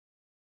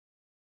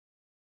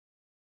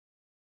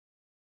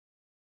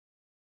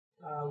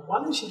Why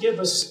don't you give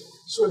us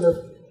sort of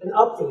an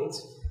update?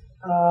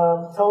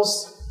 Tell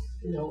us,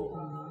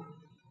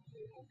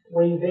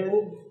 where you've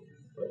been,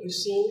 what you've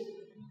seen,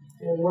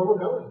 and where we're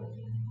going.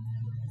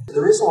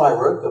 The reason why I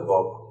wrote the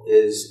book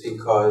is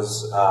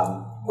because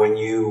when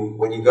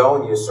you go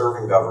and you serve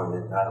in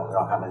government, and I don't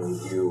know how many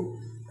of you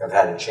have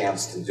had a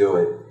chance to do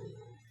it,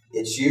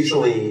 it's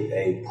usually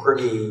a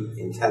pretty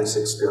intense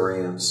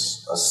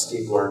experience, a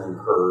steep learning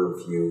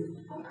curve. You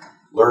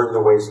learn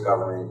the ways of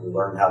government, you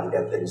learn how to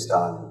get things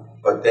done.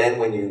 But then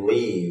when you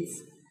leave,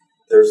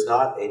 there's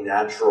not a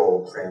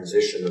natural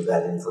transition of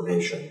that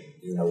information.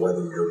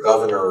 Whether you're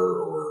governor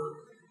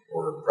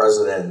or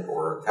president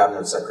or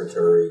cabinet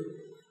secretary,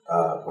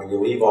 when you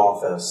leave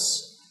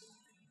office,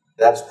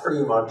 that's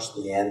pretty much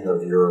the end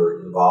of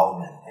your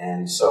involvement.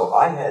 And so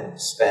I had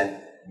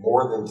spent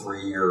more than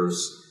 3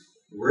 years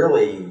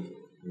really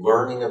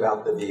learning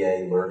about the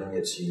VA, learning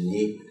its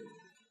unique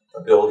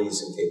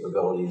abilities and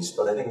capabilities,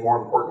 but I think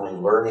more importantly,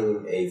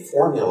 learning a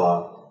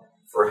formula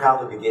for how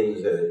to begin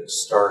to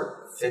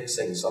start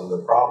fixing some of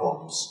the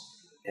problems.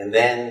 And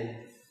then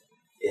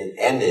it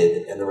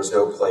ended, and there was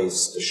no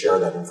place to share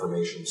that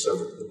information. So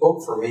the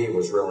book for me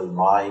was really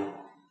my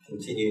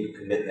continued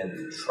commitment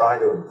to try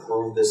to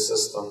improve this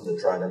system, to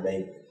try to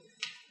make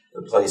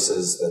the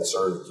places that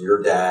served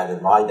your dad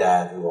and my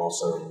dad, who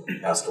also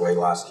passed away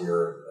last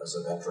year as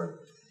a veteran,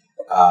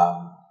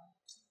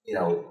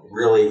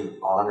 really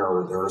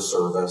honor their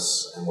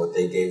service and what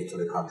they gave to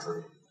the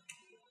country.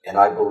 And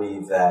I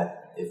believe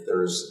that if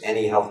there's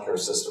any healthcare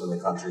system in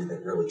the country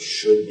that really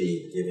should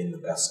be giving the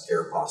best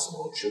care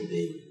possible, it should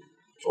be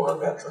to our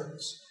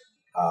veterans.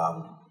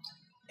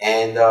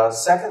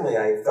 Secondly,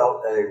 I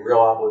felt a real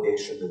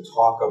obligation to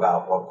talk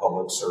about what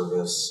public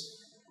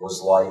service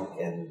was like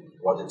and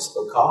what it's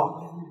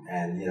become.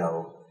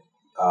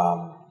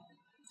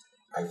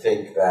 I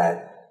think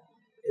that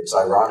it's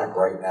ironic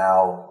right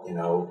now,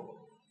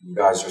 you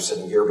guys are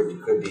sitting here, but you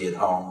could be at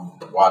home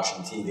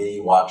watching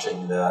TV,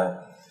 watching the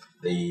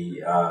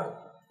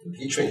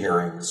impeachment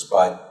hearings.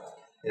 But,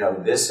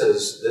 this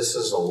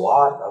is a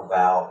lot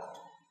about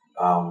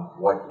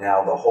what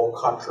now the whole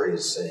country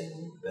is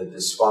seeing, the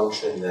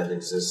dysfunction that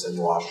exists in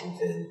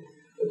Washington,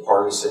 the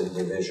partisan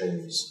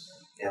divisions,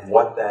 and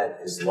what that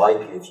is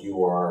like if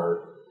you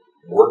are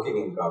working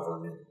in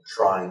government,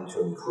 trying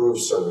to improve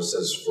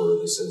services for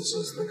the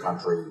citizens of the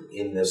country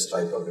in this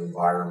type of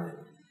environment,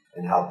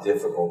 and how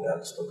difficult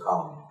that's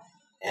become.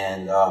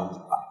 And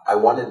I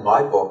wanted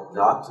my book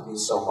not to be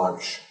so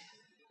much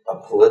a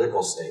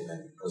political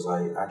statement, because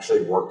I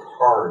actually worked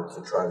hard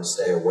to try to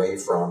stay away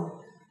from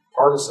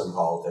partisan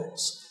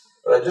politics.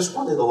 But I just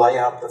wanted to lay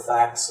out the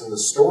facts and the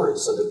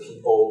stories so that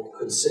people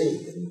could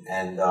see.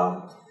 And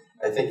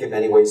I think in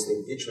many ways the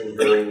impeachment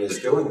hearing is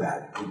doing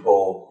that.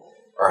 People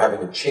are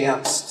having a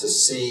chance to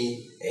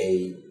see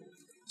a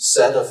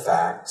set of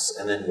facts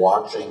and then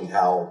watching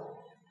how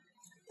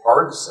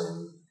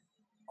partisan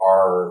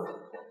our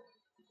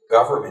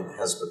government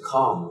has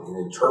become in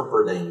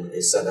interpreting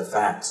a set of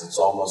facts. It's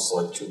almost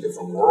like two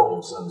different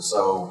worlds. And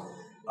so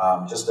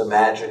just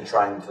imagine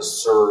trying to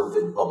serve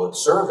in public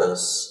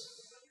service,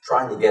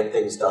 trying to get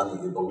things done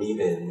that you believe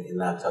in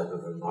that type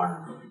of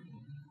environment.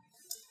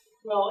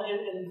 Well,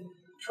 and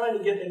trying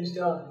to get things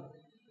done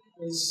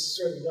is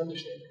sort of an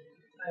understatement.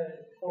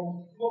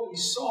 From what we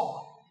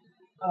saw,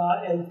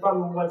 and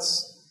from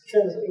what's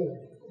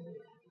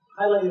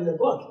highlighted in the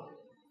book,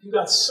 you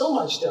got so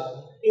much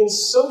done in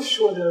so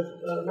short of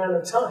amount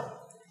of time.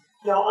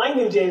 Now, I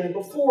knew David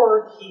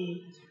before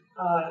he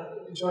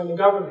joined the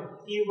government.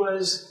 He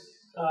was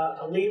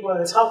one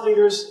of the top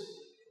leaders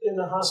in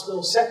the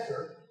hospital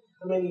sector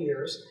for many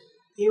years.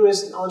 He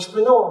was an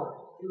entrepreneur.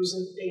 He was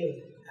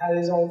had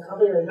his own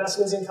company or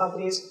investments in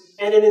companies,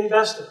 and an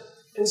investor.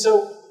 And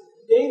so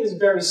Dave is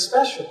very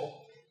special.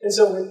 And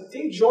so when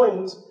Dave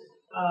joined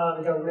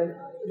the government,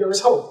 there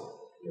was hope.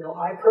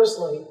 I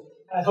personally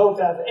had hope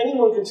that if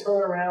anyone could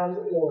turn around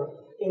or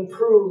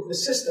improve the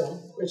system,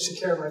 which took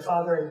care of my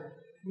father and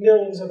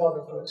millions of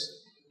other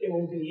folks, it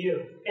would be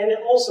you. And it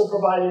also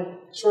provided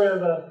sort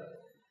of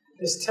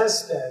this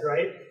test bed,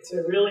 right,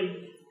 to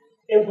really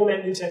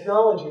implement new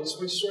technologies,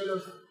 which sort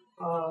of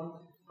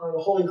are the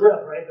holy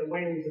grail, right, the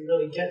way we can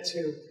really get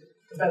to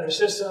a better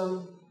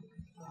system,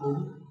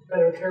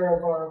 better care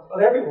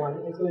of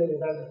everyone, including the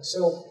veterans.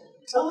 So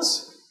tell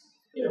us,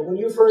 when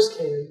you first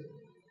came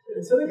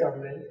into the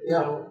government,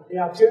 the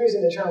opportunities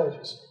and the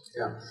challenges.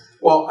 Yeah.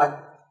 Well,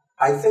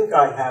 I think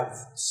I have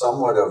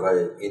somewhat of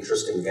an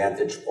interesting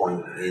vantage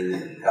point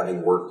in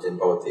having worked in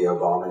both the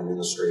Obama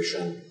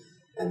administration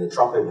and the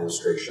Trump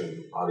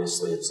administration.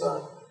 Obviously,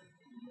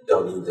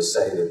 don't need to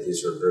say that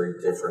these are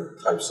very different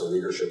types of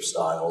leadership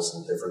styles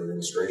and different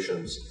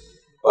administrations.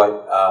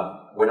 But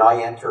when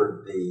I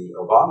entered the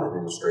Obama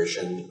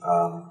administration,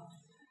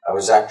 I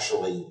was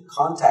actually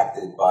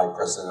contacted by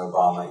President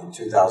Obama in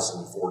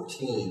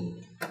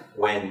 2014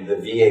 when the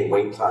VA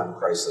wait time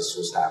crisis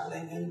was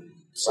happening. And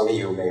some of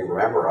you may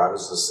remember, I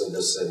was a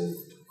citizen,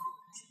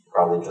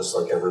 probably just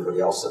like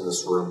everybody else in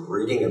this room,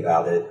 reading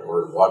about it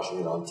or watching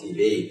it on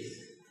TV,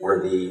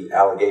 where the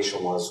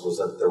allegation was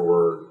that there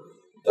were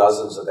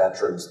dozens of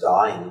veterans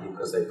dying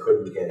because they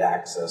couldn't get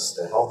access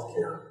to health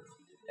care.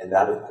 And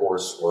that, of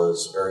course,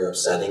 was very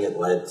upsetting. It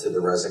led to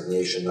the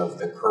resignation of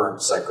the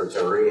current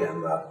secretary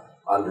and the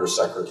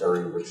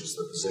undersecretary, which is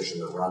the position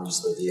that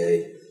runs the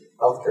VA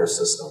healthcare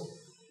system.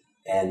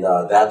 And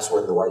that's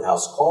when the White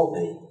House called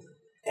me.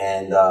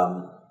 And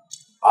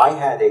I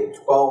had a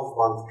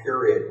 12-month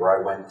period where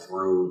I went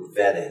through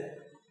vetting.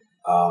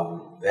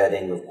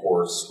 Vetting, of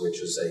course,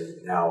 which is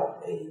now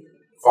a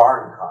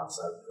foreign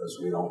concept because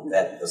we don't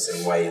vet the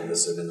same way in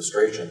this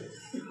administration.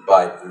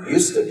 But it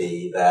used to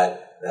be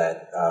that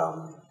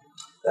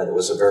it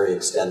was a very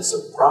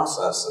extensive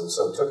process, and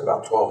so it took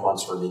about 12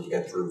 months for me to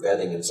get through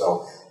vetting. And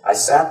so I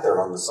sat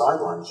there on the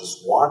sidelines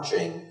just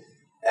watching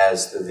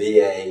as the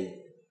VA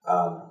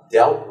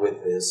dealt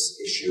with this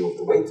issue of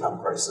the wait time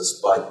crisis,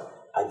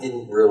 but I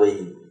didn't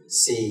really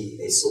see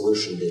a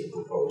solution being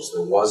proposed.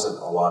 There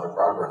wasn't a lot of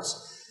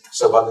progress.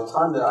 So by the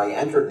time that I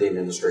entered the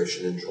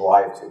administration in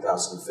July of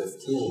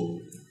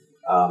 2015,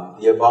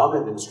 the Obama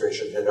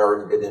administration had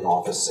already been in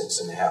office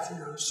 6.5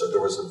 years. So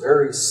there was a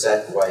very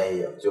set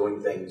way of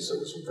doing things. It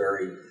was a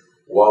very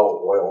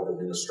well-oiled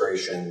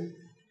administration.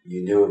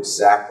 You knew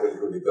exactly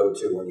who to go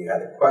to when you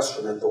had a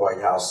question at the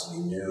White House.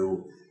 You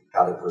knew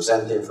how to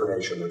present the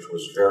information, which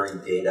was very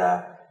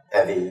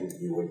data-heavy.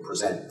 You would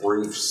present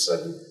briefs,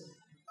 and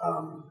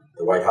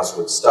the White House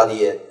would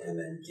study it and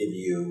then give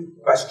you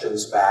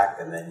questions back,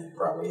 and then you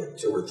probably had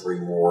 2 or 3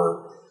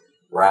 more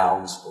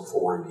rounds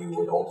before you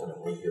would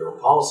ultimately hear a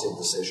policy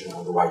decision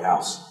of the White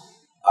House.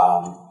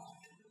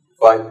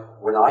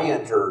 But when I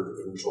entered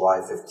in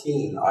July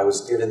 15, I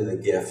was given the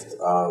gift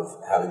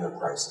of having a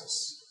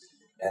crisis.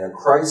 And a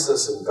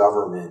crisis in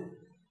government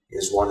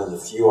is one of the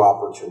few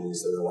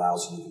opportunities that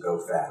allows you to go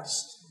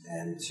fast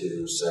and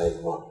to say,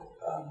 look,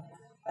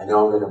 I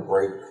know I'm going to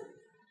break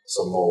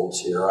some molds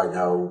here. I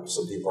know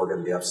some people are going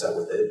to be upset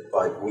with it,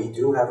 but we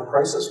do have a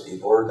crisis.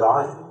 People are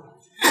dying,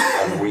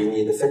 and we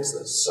need to fix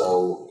this.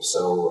 So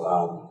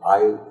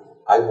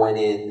I went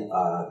in,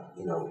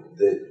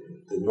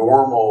 the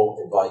normal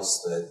advice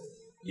that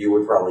you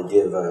would probably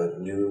give a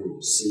new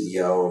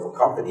CEO of a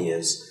company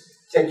is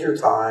take your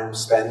time,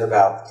 spend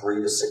about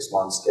 3 to 6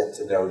 months, get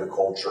to know the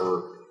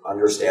culture,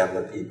 understand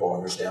the people,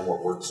 understand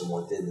what works and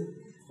what didn't.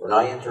 When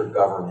I entered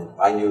government,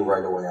 I knew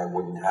right away I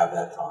wouldn't have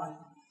that time,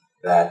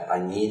 that I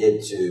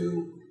needed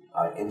to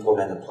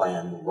implement a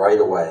plan right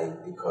away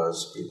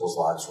because people's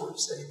lives were at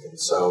stake. And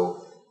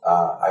so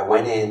I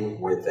went in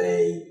with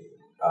a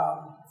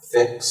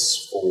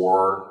fix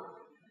for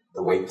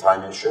the wait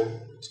time issue.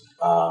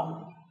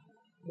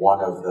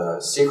 One of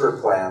the secret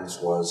plans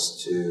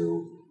was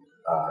to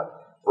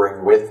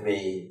bring with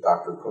me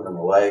Dr. Poonam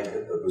Maleg,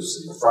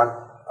 who's in the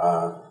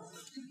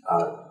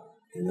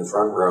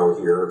front row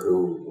here,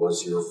 who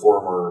was your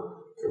former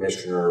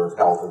Commissioner of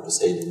Health of the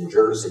state of New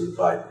Jersey.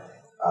 But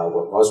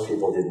what most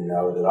people didn't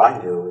know that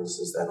I knew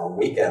is that on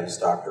weekends,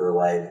 Dr.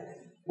 Maleg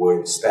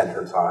would spend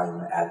her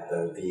time at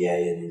the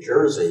VA in New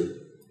Jersey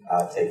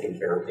taking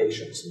care of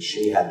patients. And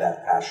she had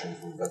that passion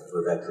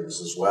for veterans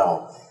as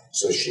well.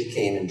 So she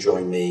came and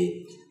joined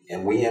me,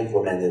 and we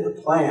implemented a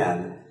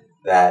plan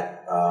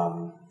that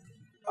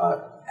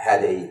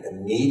had an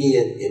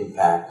immediate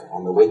impact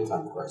on the wait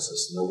time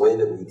crisis. And the way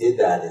that we did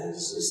that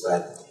is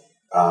that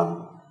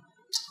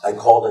I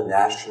called a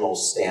national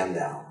stand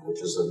down,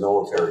 which is a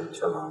military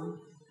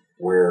term,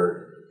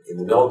 where in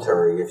the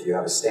military, if you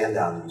have a stand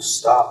down, you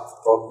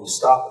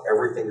stop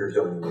everything you're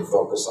doing and you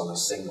focus on a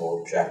single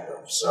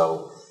objective.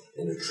 So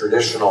in a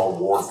traditional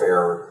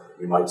warfare,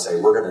 you might say,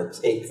 we're going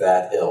to take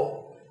that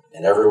hill,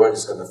 and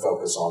everybody's going to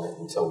focus on it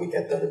until we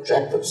get that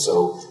objective.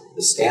 So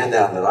the stand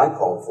down that I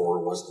called for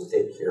was to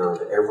take care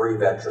of every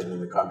veteran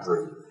in the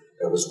country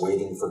that was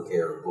waiting for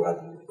care who had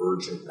an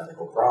urgent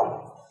medical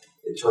problem.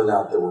 It turned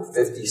out there were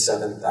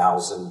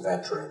 57,000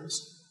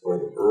 veterans who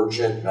had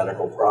urgent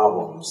medical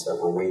problems that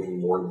were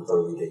waiting more than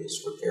 30 days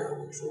for care,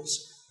 which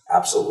was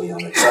absolutely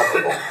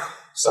unacceptable.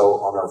 So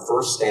on our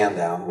first stand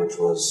down, which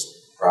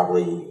was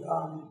probably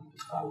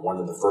one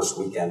of the first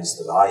weekends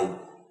that I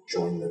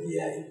joined the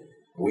VA,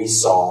 we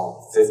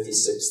saw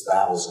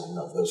 56,000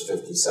 of those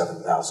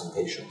 57,000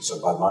 patients.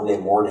 So by Monday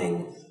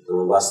morning, there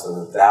were less than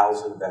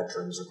 1,000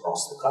 veterans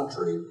across the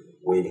country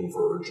waiting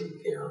for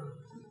urgent care.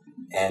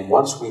 And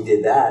once we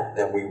did that,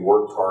 then we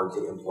worked hard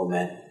to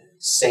implement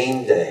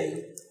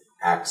same-day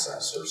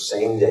access or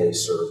same-day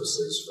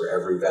services for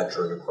every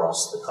veteran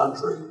across the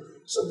country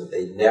so that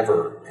they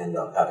never end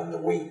up having to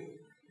wait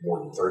more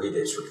than 30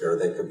 days for care.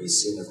 They could be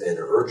seen if they had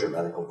an urgent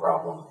medical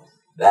problem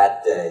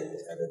that day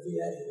at a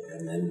VA.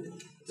 And then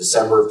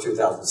December of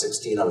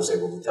 2016, I was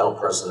able to tell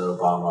President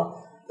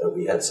Obama that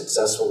we had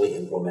successfully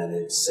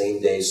implemented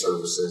same-day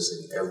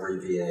services in every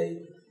VA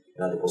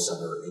medical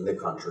center in the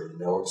country,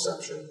 no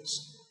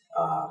exceptions,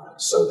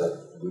 so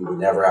that we would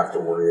never have to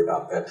worry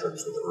about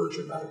veterans with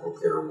urgent medical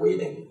care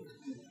waiting.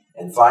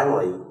 And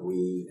finally,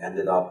 we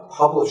ended up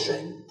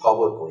publishing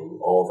publicly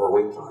all of our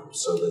wait times,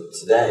 so that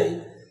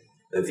today,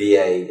 the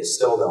VA is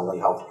still the only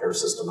healthcare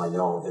system I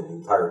know of in the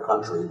entire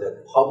country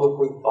that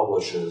publicly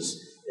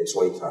publishes its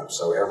wait time.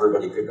 So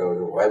everybody could go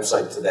to a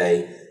website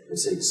today, can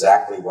see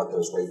exactly what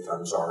those wait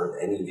times are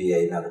at any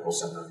VA medical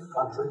center in the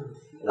country.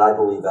 And I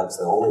believe that's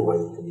the only way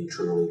you can be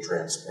truly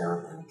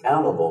transparent and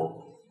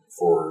accountable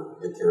for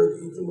the care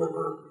that you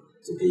deliver,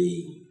 to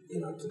be,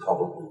 to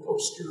publicly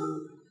post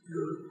your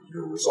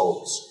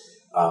results.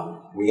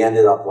 We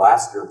ended up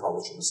last year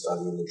publishing a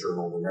study in the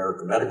Journal of the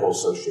American Medical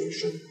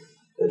Association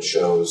that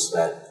shows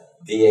that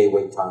VA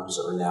wait times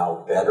are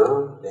now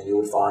better than you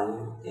would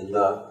find in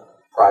the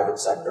private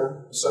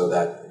sector. So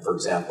that, for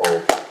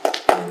example,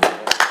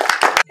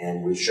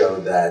 and we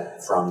showed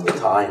that from the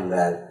time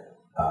that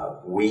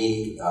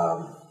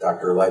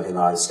Dr. Levy and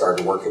I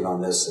started working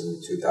on this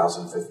in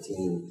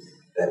 2015,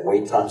 that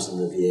wait times in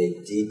the VA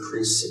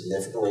decreased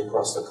significantly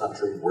across the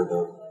country, where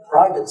the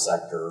private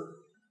sector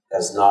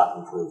has not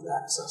improved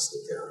access to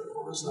care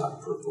or has not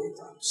improved wait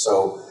times.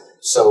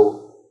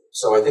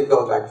 So I think,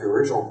 going back to your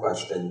original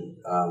question,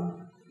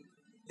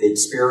 the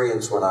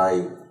experience when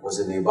I was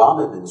in the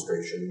Obama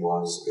administration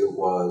was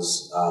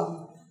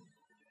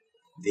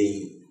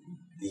the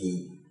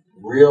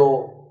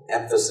real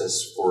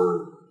emphasis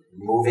for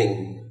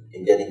moving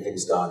and getting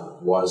things done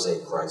was a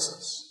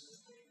crisis.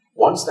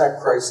 Once that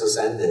crisis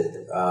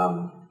ended,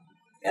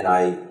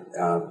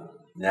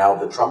 now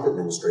the Trump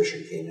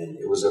administration came in,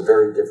 it was a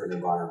very different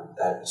environment.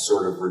 That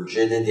sort of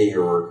rigidity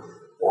or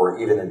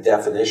even a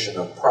definition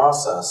of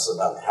process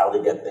about how to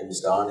get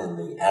things done in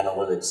the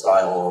analytic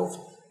style of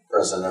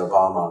President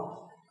Obama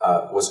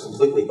was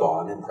completely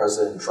gone, and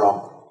President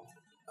Trump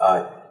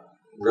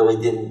really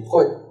didn't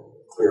put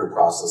clear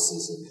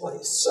processes in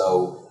place.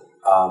 So,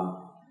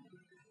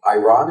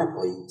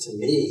 ironically, to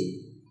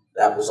me,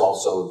 that was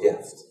also a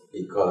gift,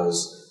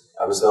 because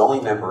I was the only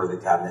member of the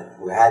cabinet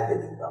who had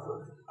been in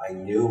government. I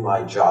knew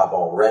my job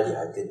already.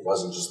 I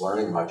wasn't just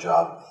learning my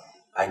job.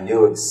 I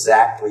knew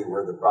exactly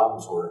where the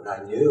problems were, and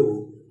I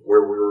knew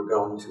where we were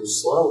going too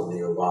slow in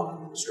the Obama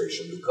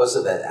administration because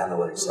of that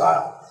analytic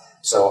style.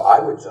 So I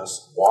would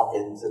just walk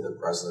into the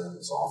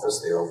president's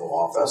office, the Oval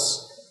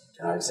Office,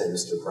 and I'd say,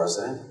 Mr.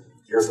 President,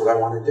 here's what I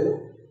want to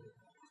do.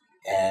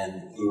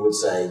 And he would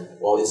say,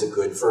 well, is it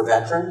good for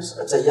veterans?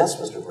 I'd say, yes,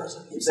 Mr.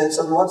 President. He'd say,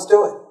 so let's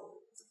do it.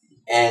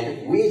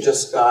 And we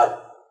just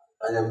got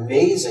an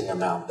amazing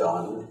amount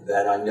done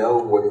that I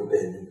know would have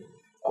been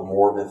a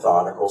more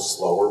methodical,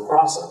 slower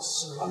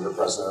process under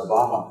President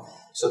Obama.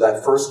 So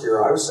that first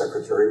year I was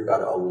secretary, we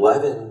got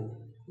 11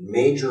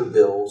 major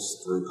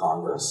bills through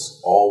Congress,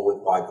 all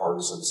with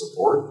bipartisan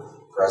support.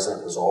 The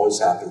president was always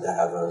happy to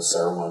have a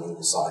ceremony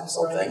to sign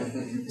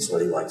something. That's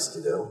what he likes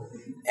to do.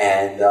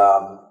 And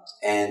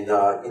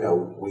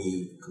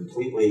we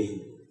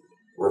completely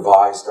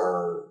revised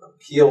our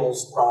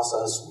appeals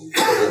process. We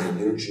put in a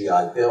new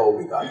GI Bill.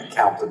 We got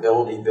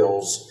accountability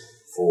bills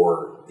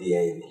for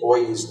VA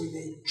employees. We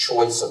made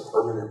choice a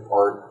permanent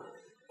part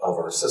of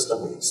our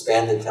system. We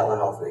expanded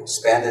telehealth. We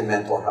expanded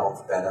mental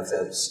health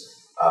benefits.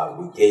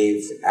 We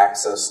gave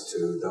access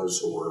to those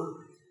who were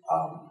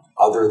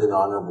other than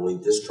honorably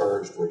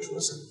discharged, which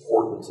was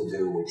important to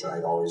do, which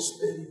I'd always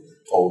been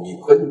told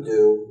you couldn't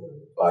do.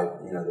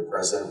 But the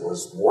president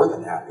was more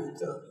than happy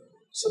to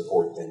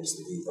support things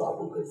that he thought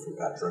were good for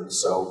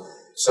veterans. So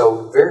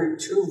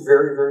two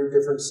very, very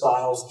different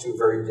styles, two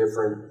very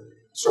different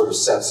sort of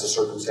sets of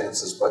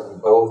circumstances, but in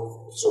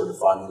both sort of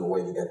finding a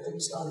way to get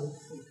things done.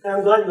 And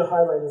I'm glad you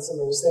highlighted some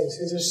of those things,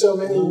 because there's so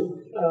many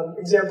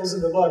examples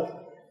in the book.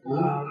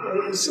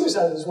 And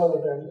suicide is one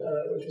of them,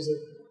 which was a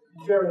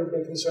very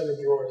big concern of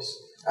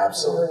yours.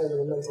 Absolutely. And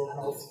the mental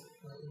health.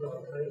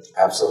 Right?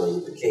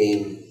 Absolutely. It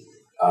became,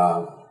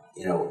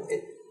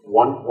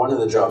 one of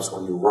the jobs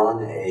when you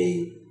run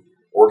a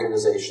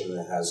organization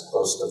that has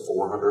close to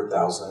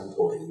 400,000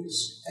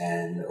 employees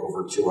and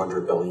over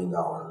 $200 billion,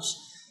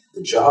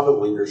 the job of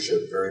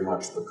leadership very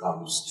much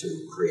becomes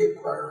to create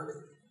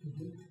priority.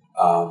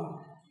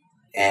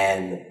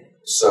 And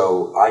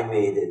so I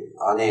made it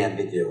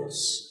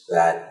unambiguous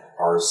that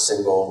our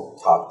single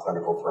top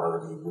clinical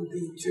priority would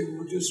be to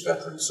reduce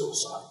veteran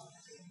suicide.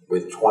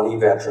 With 20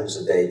 veterans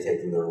a day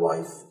taking their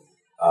life,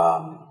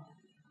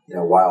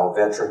 while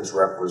veterans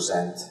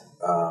represent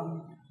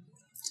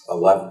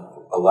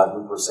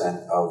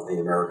 11% of the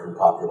American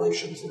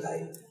population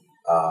today,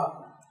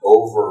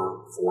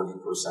 over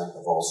 40%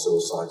 of all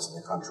suicides in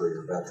the country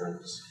are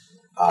veterans.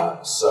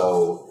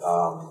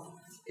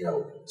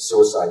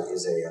 Suicide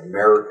is an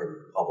American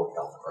public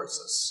health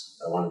crisis.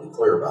 I want to be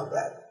clear about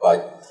that.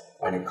 But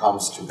when it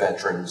comes to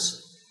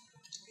veterans,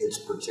 it's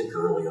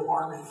particularly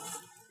alarming.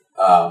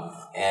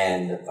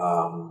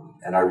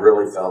 And I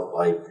really felt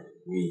like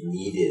we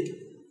needed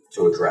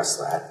to address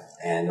that.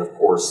 And of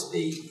course,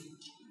 the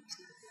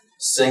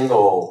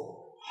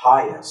single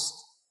highest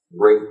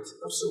rate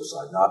of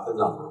suicide, not the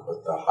number,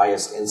 but the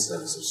highest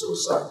incidence of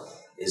suicide,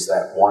 is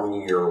that 1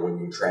 year when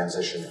you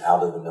transition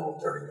out of the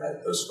military,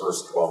 those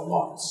first 12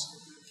 months.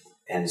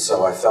 And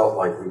so I felt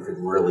like we could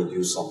really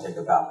do something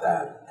about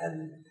that.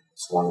 And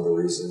it's one of the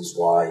reasons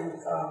why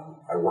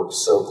I worked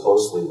so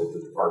closely with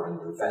the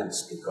Department of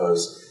Defense,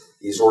 because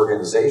these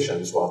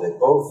organizations, while they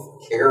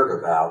both cared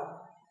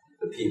about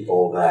the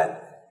people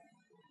that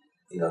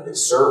they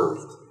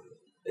served,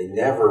 they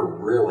never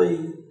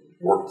really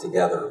worked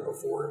together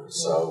before.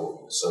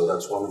 So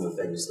that's one of the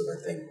things that I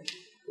think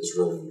is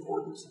really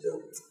important to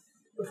do.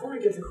 Before we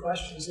get to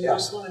questions, I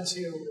just wanted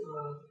to give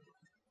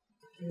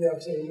you the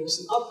opportunity to give us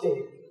an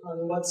update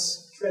on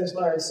what's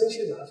transpired since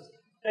you left.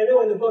 I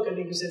know in the book, I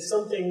think you said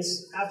some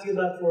things after you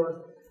left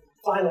were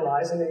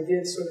finalized, and they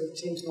did sort of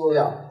change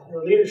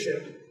your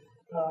leadership.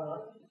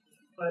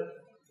 But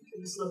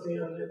give us an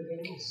update on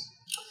everything else.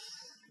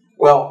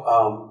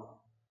 Well,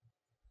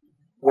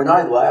 when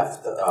I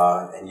left,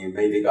 and you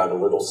maybe got a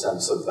little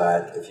sense of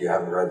that if you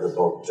haven't read the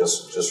book,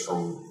 just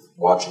from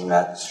watching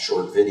that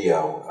short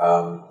video,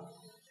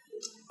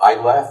 I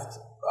left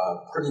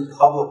pretty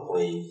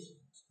publicly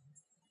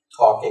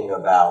talking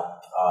about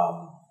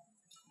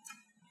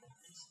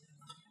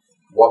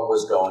what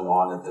was going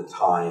on at the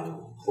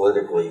time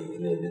politically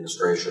in the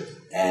administration.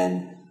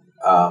 And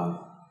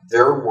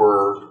there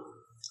were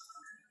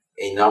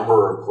a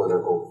number of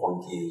political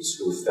appointees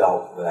who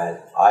felt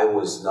that I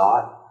was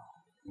not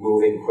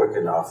moving quick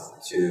enough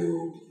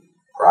to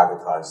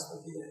privatize the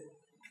VA.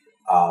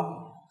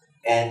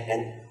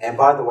 And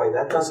by the way,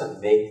 that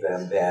doesn't make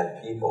them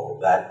bad people.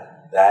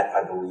 That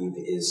I believe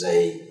is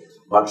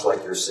much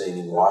like you're seeing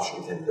in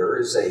Washington, there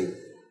is a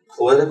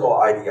political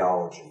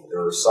ideology.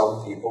 There are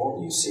some people,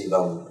 and you see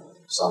them,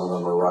 some of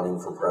them are running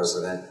for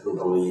president, who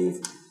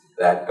believe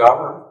that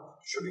government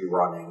should be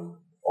running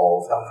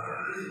all of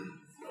healthcare.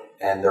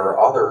 And there are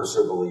others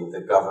who believe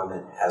that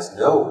government has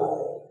no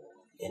role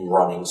in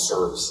running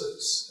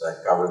services,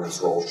 that government's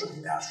role should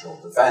be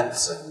national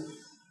defense and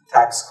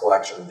tax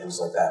collection and things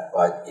like that.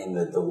 But in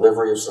the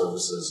delivery of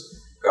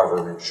services,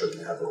 government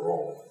shouldn't have a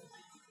role.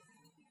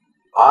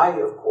 I,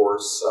 of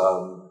course,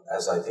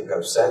 as I think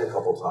I've said a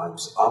couple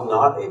times, I'm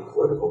not a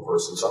political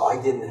person, so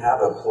I didn't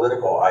have a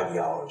political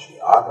ideology.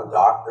 I'm a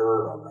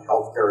doctor, I'm a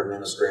healthcare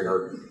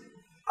administrator.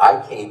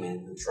 I came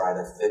in to try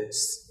to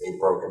fix a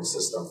broken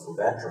system for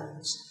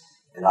veterans,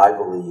 and I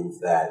believe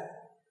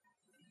that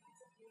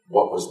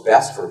what was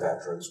best for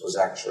veterans was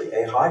actually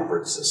a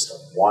hybrid system,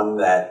 one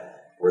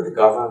where the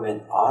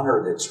government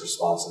honored its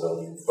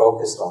responsibility and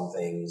focused on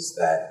things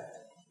that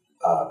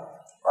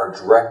are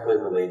directly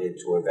related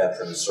to a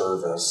veteran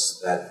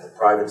service that the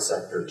private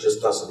sector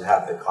just doesn't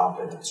have the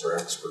competence or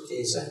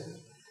expertise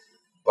in,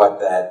 but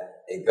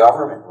that a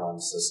government-run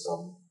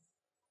system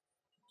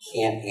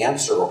can't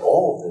answer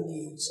all of the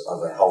needs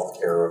of a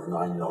healthcare of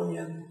 9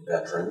 million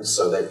veterans,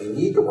 so that you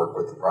need to work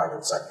with the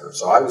private sector.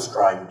 So I was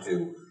trying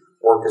to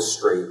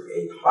orchestrate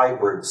a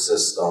hybrid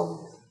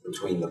system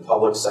between the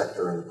public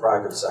sector and the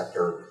private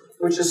sector,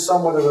 which is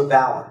somewhat of a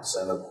balance.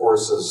 And of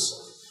course,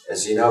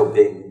 as you know,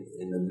 being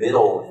in the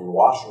middle in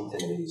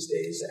Washington these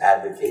days,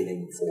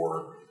 advocating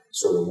for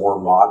sort of more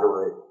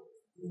moderate,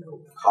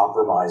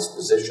 compromised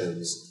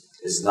positions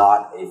is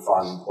not a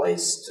fun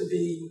place to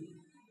be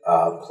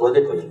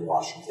politically in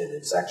Washington.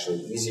 It's actually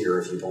easier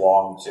if you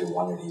belong to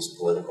one of these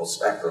political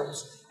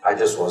spectrums. I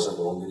just wasn't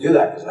willing to do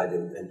that because I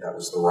didn't think that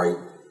was the right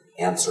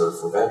answer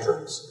for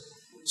veterans.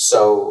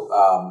 So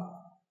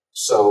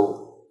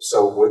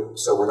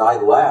when I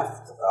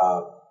left,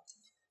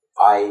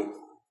 I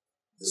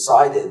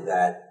decided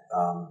that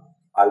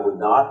I would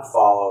not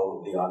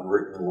follow the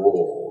unwritten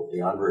rule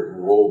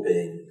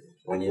being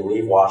when you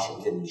leave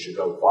Washington, you should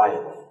go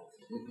quietly.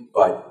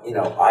 But,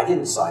 I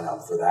didn't sign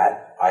up for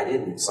that. I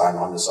didn't sign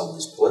on to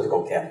somebody's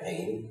political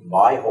campaign.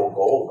 My whole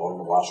goal going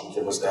to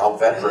Washington was to help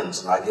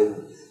veterans, and I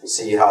didn't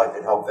see how I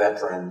could help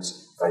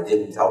veterans if I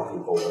didn't tell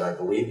people what I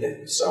believed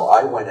in. So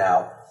I went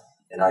out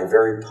and I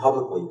very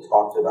publicly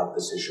talked about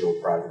this issue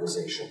of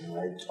privatization, and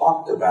I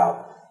talked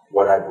about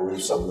what I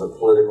believe some of the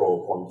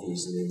political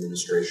appointees in the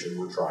administration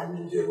were trying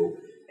to do,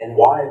 and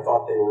why I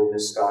thought they were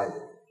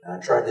misguided. And I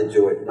tried to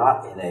do it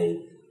not in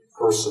a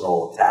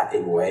personal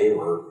attacking way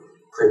or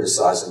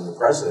criticizing the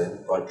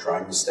president, but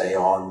trying to stay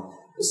on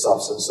the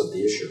substance of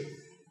the issue.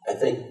 I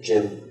think,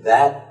 Jim,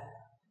 that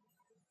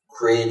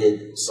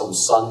created some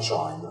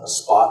sunshine, a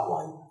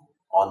spotlight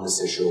on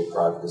this issue of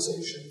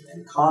privatization.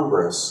 And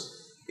Congress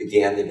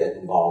began to get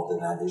involved in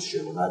that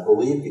issue. And I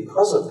believe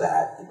because of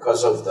that,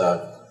 because of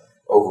the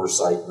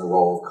oversight and the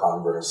role of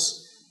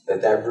Congress,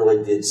 that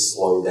really did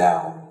slow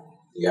down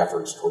the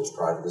efforts towards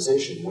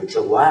privatization, which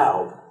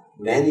allowed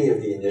many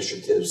of the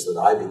initiatives that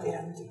I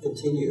began to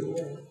continue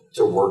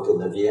to work in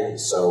the VA.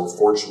 So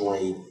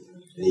fortunately,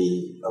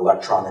 the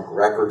electronic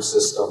record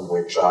system,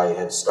 which I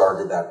had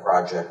started that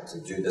project to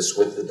do this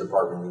with the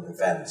Department of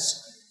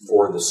Defense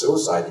for the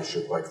suicide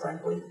issue, quite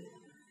frankly,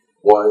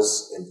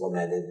 was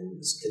implemented and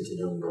is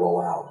continuing to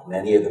roll out.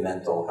 Many of the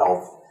mental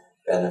health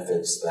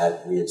benefits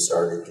that we had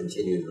started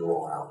continued to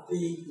roll out.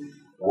 The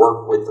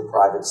work with the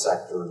private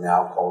sector,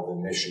 now called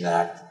the Mission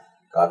Act,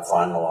 got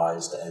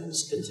finalized and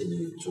has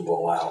continued to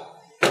roll out.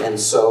 And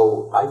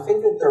so I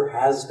think that there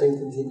has been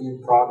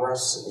continued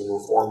progress in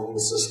reforming the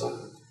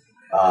system.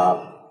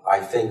 I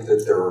think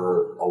that there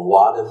are a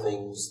lot of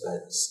things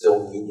that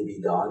still need to be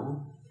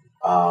done.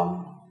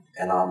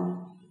 And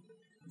I'm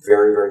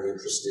very, very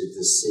interested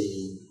to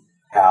see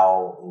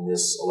how in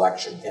this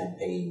election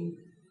campaign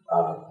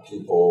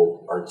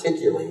people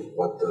articulate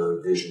what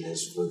their vision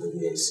is for the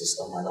VA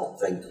system. I don't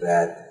think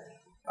that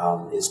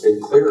it's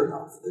been clear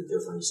enough the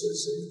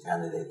differences in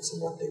candidates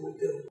and what they would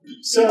do.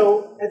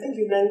 So I think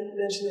you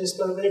mentioned this,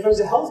 but when it comes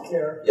to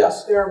healthcare,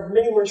 yes, there are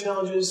many more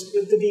challenges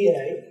with the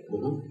VA.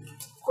 Mm-hmm.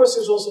 Of course,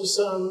 there's also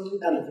some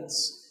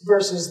benefits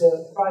versus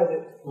the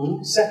private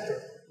Mm-hmm.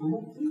 sector.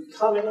 Mm-hmm. Can you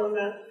comment on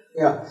that?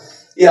 Yeah.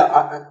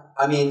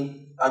 I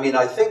mean,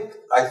 I think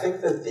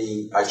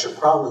that I should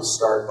probably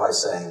start by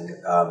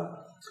saying,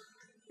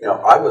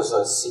 I was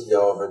a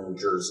CEO of a New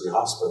Jersey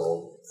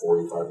hospital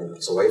 45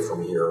 minutes away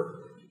from here,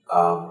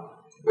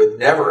 with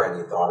never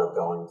any thought of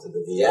going to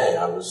the VA.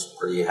 I was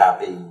pretty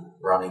happy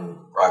running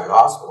private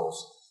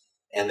hospitals.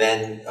 And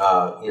then,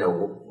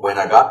 when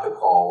I got the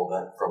call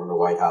from the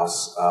White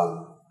House,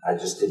 I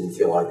just didn't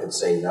feel I could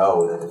say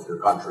no, that if your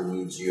country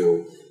needs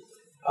you,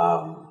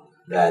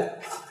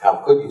 that how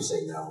could you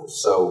say no?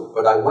 So,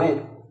 but I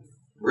went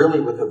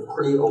really with a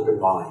pretty open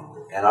mind.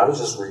 And I was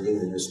just reading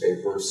the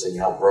newspaper, seeing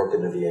how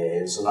broken the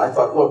VA is. And I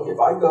thought, look, if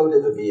I go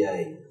to the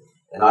VA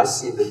and I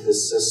see that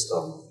this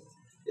system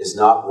is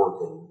not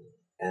working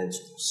and it's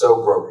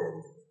so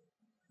broken,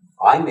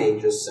 I may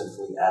just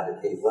simply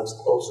advocate, let's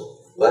close it.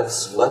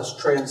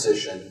 Let's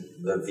transition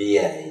the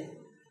VA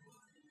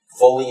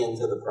fully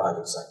into the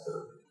private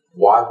sector.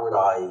 Why would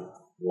I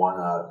want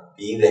to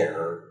be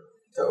there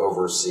to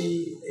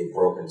oversee a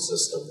broken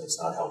system that's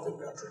not helping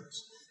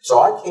veterans? So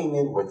I came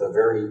in with a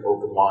very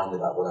open mind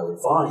about what I would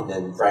find,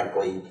 and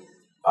frankly,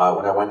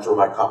 when I went through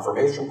my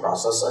confirmation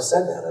process, I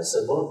said that. I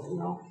said, look,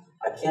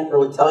 I can't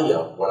really tell you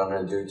what I'm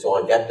going to do until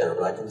I get there,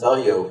 but I can tell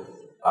you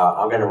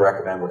I'm going to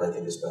recommend what I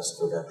think is best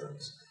for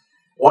veterans.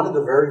 One of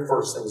the very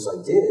first things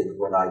I did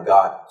when I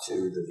got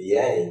to the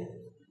VA,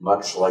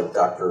 much like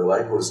Dr.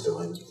 Legg was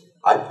doing,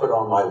 I put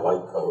on my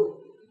white coat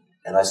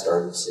and I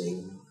started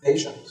seeing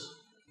patients,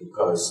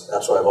 because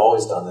that's what I've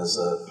always done as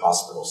a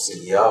hospital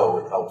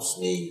CEO. It helps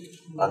me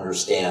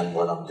understand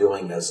what I'm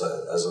doing as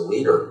a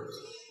leader.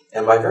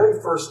 And my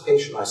very first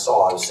patient I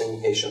saw, I was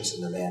seeing patients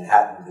in the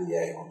Manhattan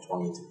VA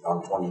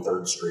on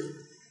 23rd Street.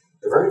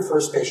 The very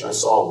first patient I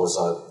saw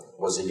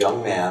was a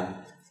young man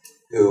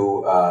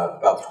who,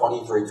 about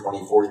 23,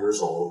 24 years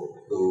old,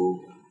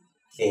 who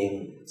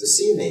came to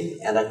see me,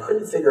 and I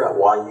couldn't figure out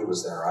why he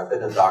was there. I've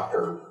been a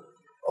doctor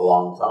a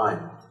long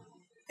time,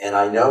 and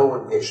I know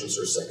when patients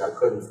are sick, I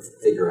couldn't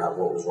figure out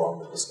what was wrong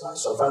with this guy.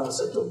 So I finally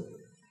said to him,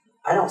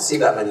 I don't see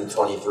that many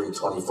 23,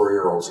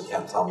 24-year-olds who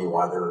can't tell me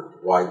why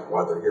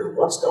they're here.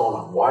 What's going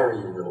on? Why are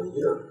you really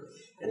here?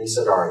 And he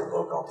said, all right,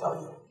 look, I'll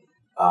tell you.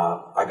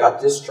 I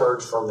got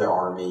discharged from the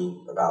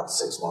Army about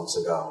 6 months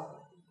ago,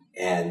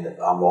 and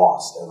I'm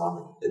lost. And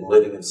I've been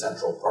living in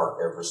Central Park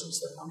ever since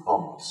then. I'm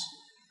homeless.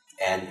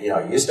 And,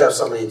 I used to have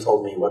somebody who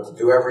told me what to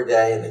do every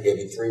day, and they gave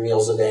me 3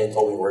 meals a day and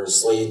told me where to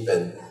sleep.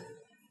 And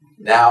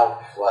now,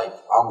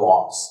 I'm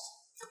lost.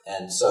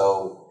 And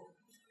so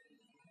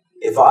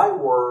if I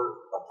were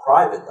a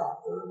private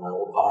doctor in my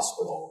old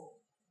hospital,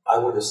 I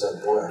would have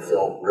said, boy, I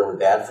feel really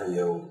bad for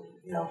you.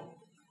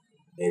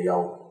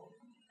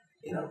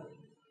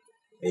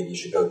 Maybe you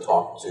should go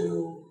talk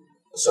to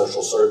a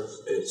social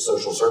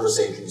service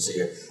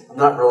agency. I'm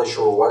not really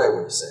sure what I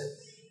would have said.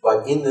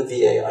 But in the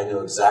VA, I knew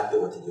exactly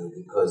what to do,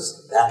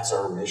 because that's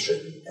our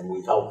mission, and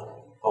we help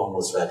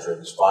homeless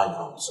veterans find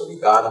homes. So we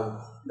got them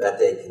that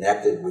day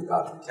connected. We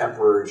got them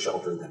temporary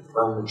shelter, then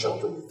permanent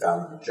shelter. We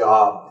found them a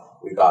job.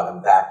 We got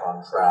them back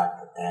on track,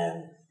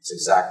 and it's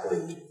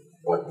exactly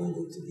what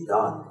needed to be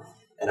done.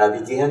 And I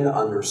began to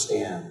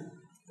understand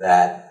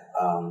that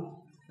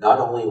not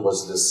only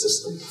was this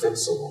system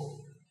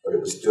fixable, but it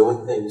was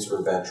doing things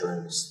for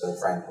veterans that,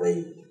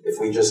 frankly, if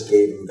we just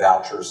gave them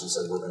vouchers and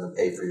said, we're going to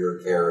pay for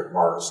your care at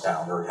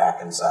Morristown or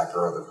Hackensack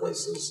or other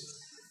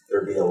places,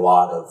 there'd be a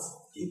lot of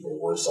people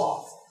worse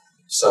off.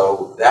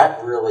 So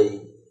that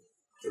really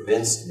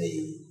convinced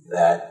me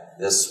that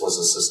this was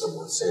a system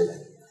worth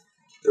saving.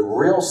 The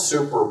real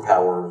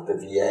superpower of the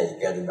VA,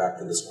 getting back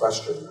to this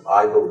question,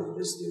 I believe,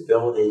 is the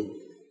ability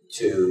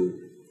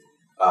to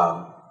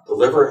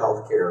deliver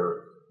health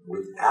care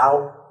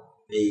without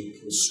the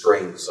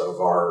constraints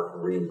of our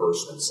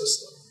reimbursement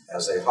system.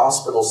 As a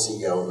hospital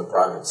CEO in the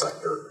private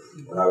sector,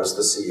 when I was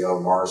the CEO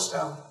of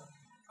Morristown,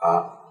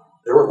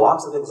 there were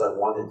lots of things I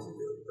wanted to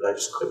do, but I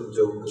just couldn't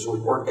do them because we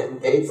weren't getting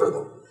paid for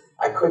them.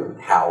 I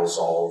couldn't house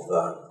all of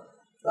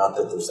not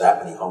that there's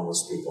that many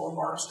homeless people in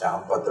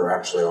Morristown, but there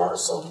actually are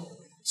some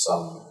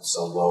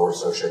lower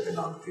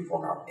socioeconomic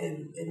people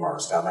in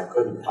Morristown. I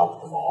couldn't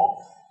help them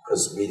all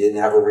because we didn't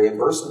have a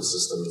reimbursement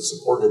system that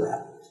supported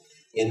that.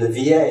 In the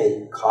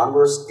VA,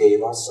 Congress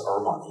gave us our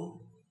money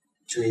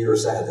 2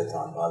 years ahead of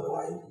time, by the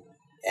way,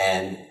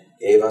 and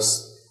gave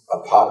us a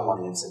pot of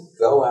money and said,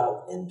 go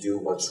out and do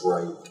what's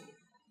right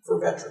for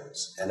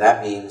veterans. And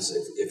that means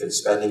if it's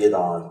spending it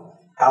on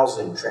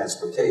housing,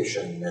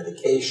 transportation,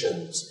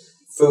 medications,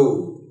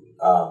 food,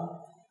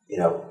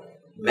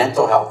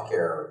 mental health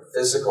care,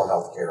 physical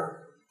health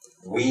care,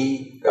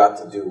 we got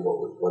to do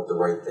what the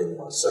right thing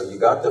was. So you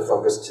got to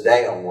focus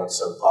today on what's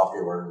so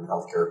popular in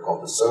healthcare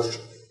called the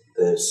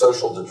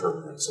social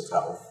determinants of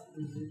health.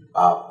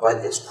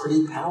 But it's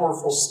pretty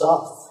powerful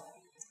stuff.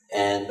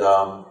 And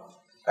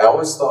I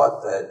always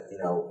thought that,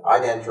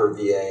 I'd enter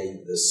VA,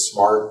 this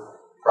smart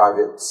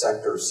private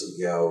sector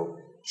CEO,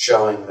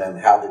 showing them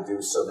how to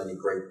do so many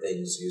great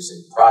things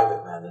using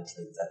private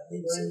management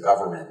techniques in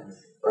government.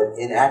 But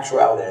in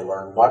actuality, I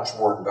learned much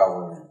more in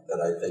government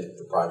that I think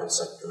the private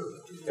sector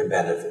can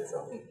benefit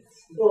from.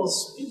 Well,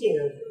 speaking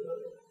of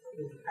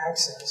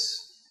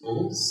access,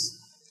 there's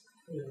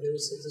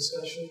a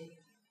discussion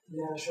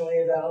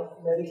nationally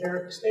about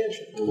Medicare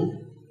expansion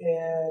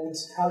and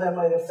how that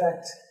might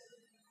affect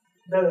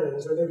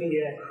veterans or the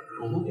VA.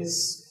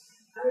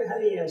 How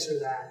do you answer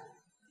that?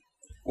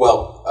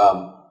 Well,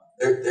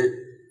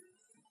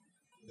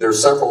 there are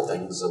several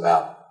things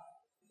about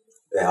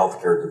the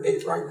healthcare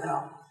debate right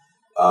now.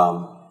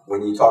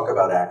 When you talk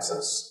about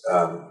access,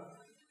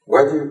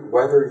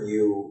 whether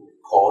you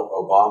call it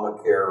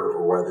Obamacare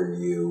or whether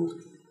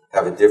you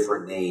have a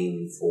different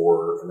name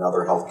for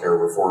another healthcare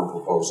reform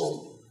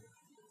proposal,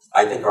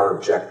 I think our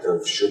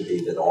objective should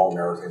be that all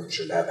Americans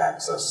should have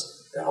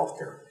access to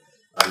healthcare.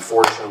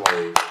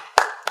 Unfortunately,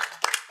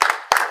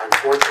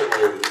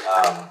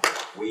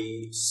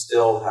 we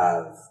still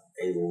have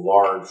a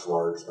large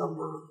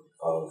number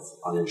of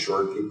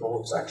uninsured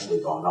people. It's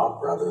actually gone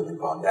up rather than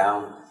gone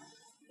down.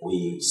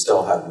 We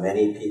still have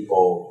many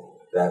people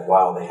that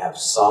while they have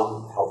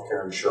some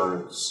healthcare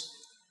insurance,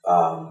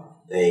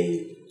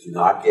 they do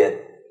not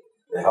get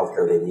the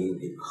healthcare they need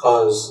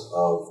because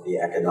of the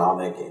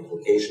economic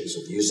implications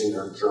of using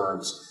their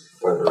insurance,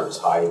 whether it's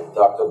high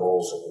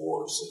deductibles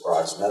or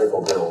surprise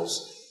medical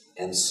bills.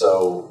 And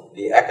so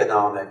the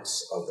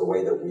economics of the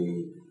way that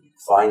we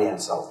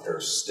finance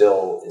healthcare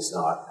still is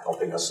not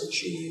helping us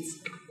achieve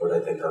what I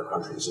think our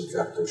country's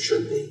objective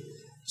should be.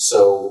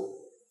 So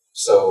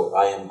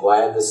I am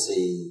glad to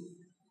see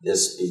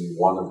this be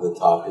one of the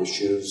top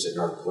issues in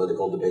our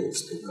political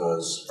debates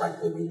because,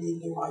 frankly, we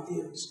need new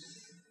ideas.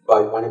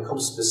 But when it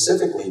comes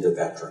specifically to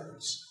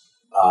veterans,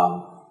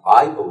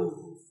 I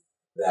believe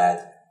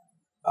that,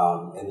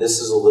 and this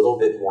is a little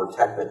bit more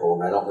technical,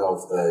 and I don't know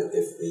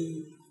if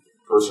the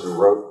person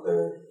who wrote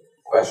the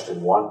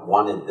question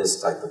wanted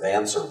this type of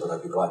answer, but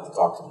I'd be glad to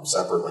talk to them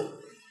separately.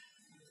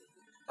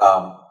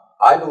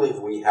 I believe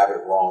we have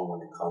it wrong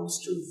when it comes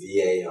to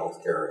VA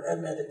healthcare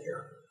and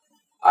Medicare.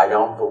 I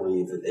don't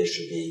believe that they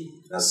should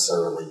be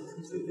necessarily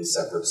completely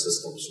separate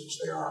systems, which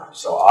they are.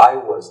 So I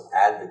was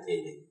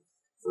advocating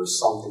for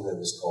something that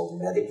is called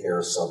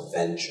Medicare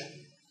subvention.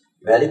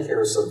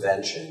 Medicare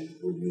subvention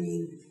would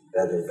mean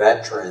that a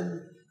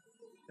veteran,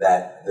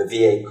 that the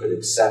VA could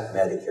accept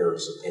Medicare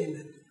as a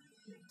payment.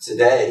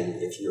 Today,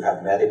 if you have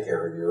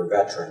Medicare and you're a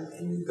veteran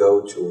and you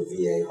go to a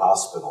VA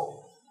hospital,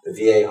 the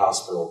VA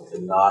hospital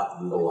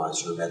cannot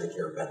utilize your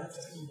Medicare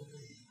benefit.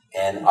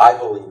 And I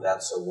believe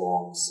that's a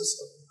wrong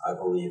system. I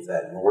believe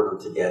that in order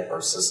to get our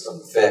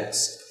system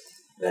fixed,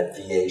 that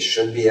VA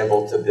should be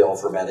able to bill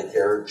for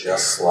Medicare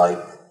just like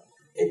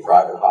a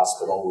private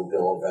hospital would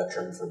bill a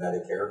veteran for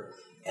Medicare.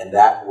 And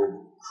that would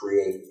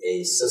create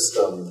a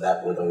system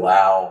that would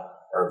allow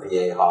our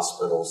VA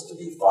hospitals to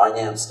be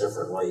financed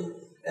differently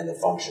and to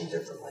function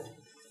differently.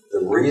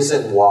 The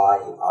reason why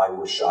I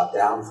was shot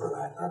down for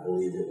that, and I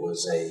believe it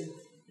was a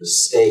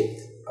mistake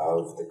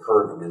of the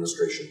current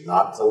administration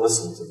not to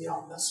listen to me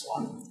on this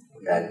one,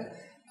 okay?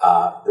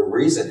 The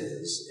reason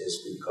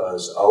is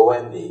because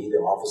OMB, the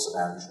Office of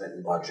Management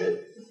and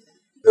Budget,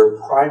 their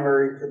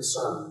primary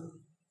concern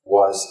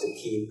was to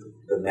keep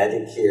the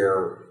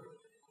Medicare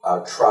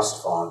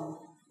trust fund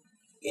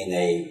in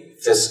a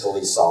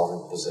fiscally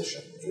solvent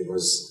position. It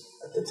was,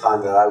 at the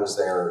time that I was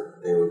there,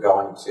 they were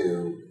going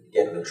to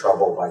get into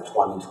trouble by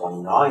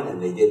 2029,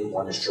 and they didn't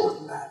want to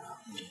shorten that.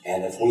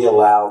 And if we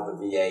allow the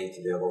VA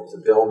to be able to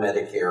bill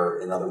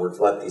Medicare, in other words,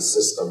 let these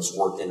systems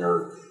work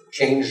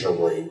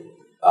interchangeably,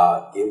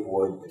 it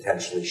would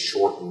potentially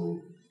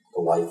shorten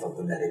the life of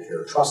the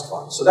Medicare trust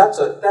fund. So that's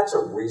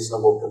a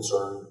reasonable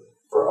concern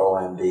for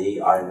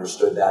OMB. I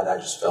understood that. I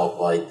just felt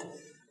like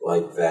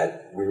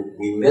that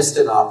we missed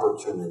an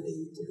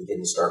opportunity to begin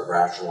to start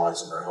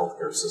rationalizing our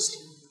healthcare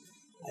system.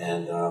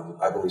 And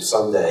I believe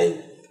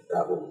someday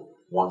that will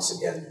once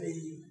again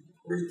be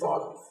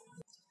rethought of.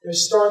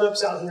 There's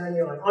startups out here, and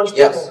you're like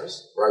entrepreneurs.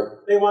 Yes, right.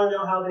 They want to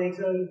know how they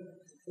can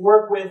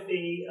work with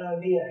the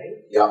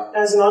VA. Yeah.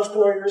 As an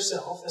entrepreneur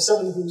yourself, as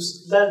someone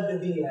who's led the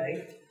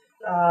VA,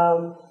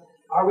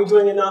 are we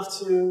doing enough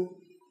to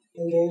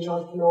engage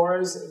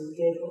entrepreneurs,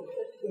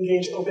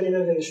 engage open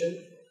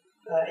innovation?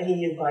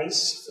 Any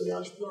advice for the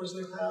entrepreneurs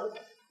in the crowd?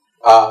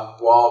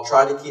 Well, I'll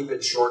try to keep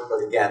it short,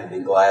 but again, be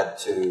glad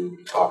to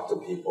talk to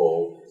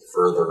people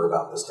further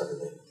about this type of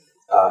thing.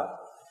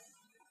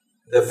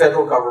 The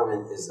federal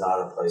government is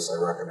not a place I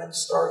recommend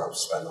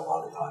startups spend a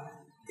lot of time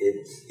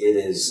in. It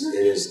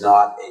is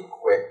not a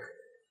quick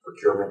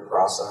procurement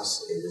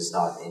process. It is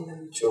not an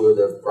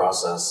intuitive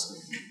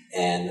process.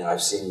 And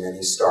I've seen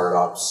many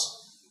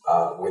startups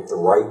with the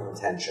right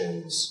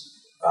intentions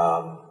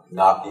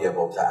not be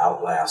able to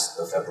outlast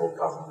the federal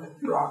government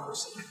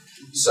bureaucracy.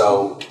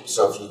 So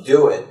if you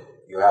do it,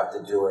 you have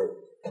to do it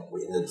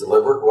in a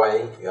deliberate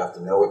way. You have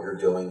to know what you're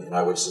doing, and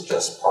I would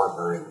suggest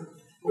partnering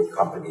with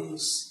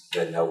companies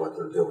that know what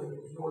they're doing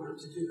in order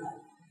to do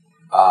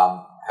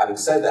that. Having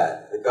said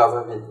that, the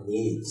government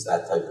needs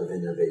that type of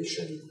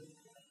innovation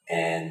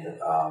and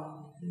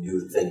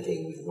new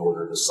thinking in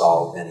order to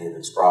solve many of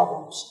its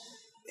problems.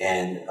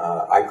 And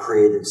I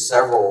created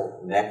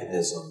several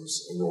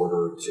mechanisms in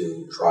order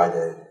to try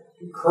to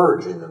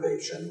encourage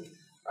innovation.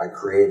 I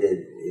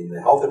created in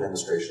the Health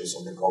Administration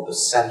something called the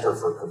Center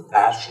for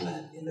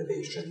Compassionate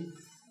Innovation,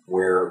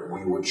 where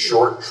we would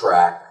short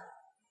track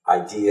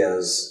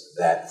ideas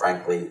that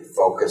frankly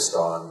focused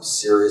on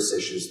serious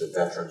issues that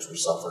veterans were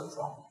suffering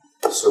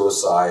from.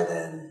 Suicide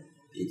and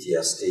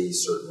PTSD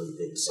certainly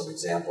being some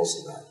examples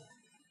of that.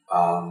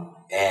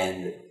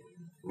 And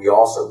we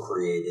also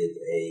created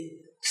a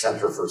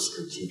Center for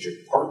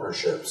Strategic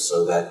Partnerships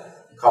so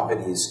that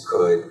companies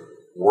could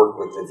work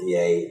with the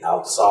VA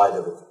outside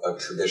of a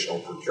traditional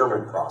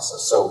procurement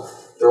process. So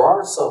there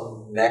are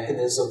some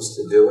mechanisms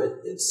to do it.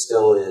 It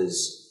still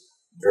is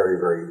very,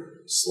 very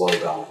slow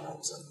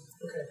development.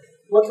 Okay.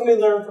 What can we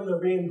learn from the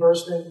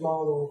reimbursement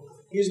model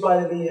used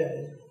by the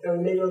VA that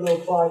we may be able to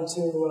apply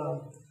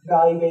to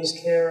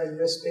value-based care and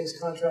risk-based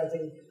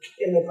contracting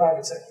in the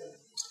private sector?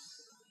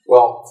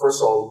 Well,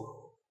 first of all,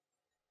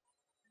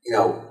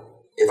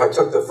 if I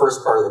took the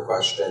first part of the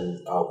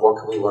question, what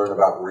can we learn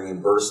about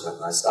reimbursement?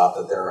 And I stopped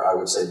it there. I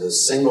would say the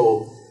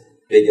single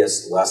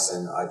biggest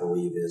lesson, I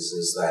believe,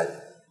 is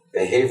that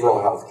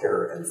behavioral health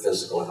care and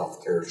physical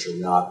health care should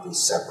not be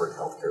separate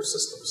healthcare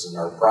systems. In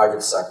our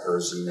private sector,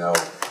 as you know,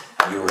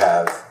 you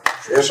have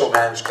traditional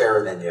managed care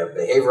and then you have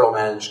behavioral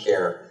managed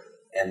care,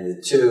 and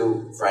the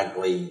two,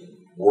 frankly,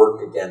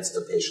 work against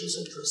a patient's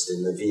interest.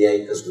 In the VA,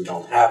 because we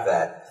don't have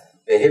that,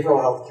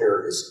 behavioral health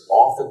care is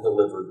often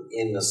delivered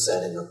in the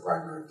setting of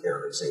primary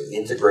care. It's an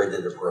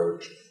integrated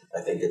approach.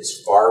 I think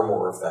it's far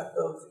more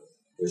effective.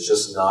 There's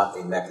just not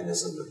a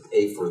mechanism to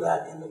pay for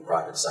that in the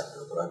private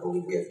sector, but I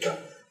believe we have to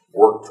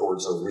work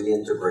towards a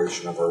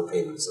reintegration of our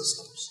payment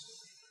systems.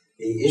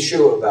 The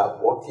issue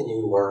about what can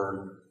you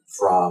learn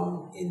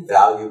from in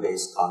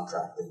value-based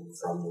contracting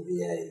from the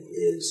VA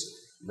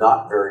is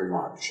not very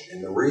much.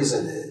 And the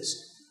reason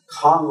is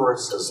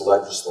Congress has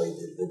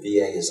legislated the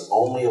VA is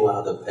only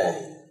allowed to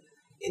pay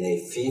in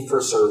a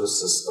fee-for-service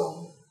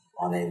system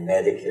on a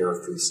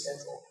Medicare fee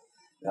schedule.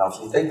 Now, if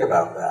you think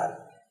about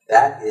that,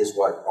 that is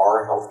what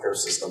our healthcare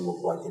system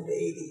looked like in the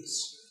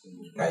 80s,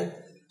 okay?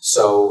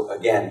 So,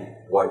 again,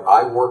 what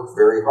I worked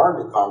very hard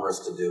with Congress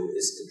to do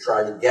is to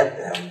try to get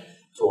them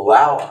to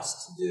allow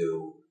us to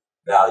do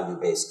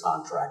value-based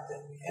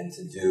contracting and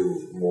to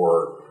do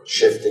more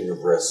shifting of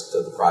risk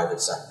to the private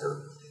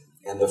sector.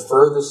 And the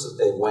furthest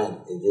that they went,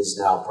 it is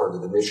now part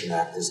of the Mission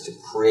Act, is to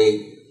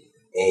create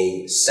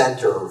a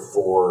center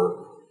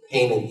for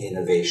payment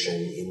innovation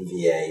in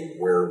VA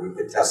where we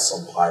could test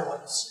some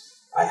pilots.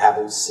 I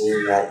haven't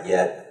seen that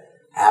yet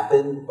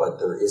happen, but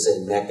there is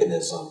a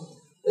mechanism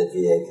that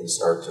VA can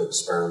start to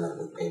experiment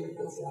with payment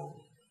reform.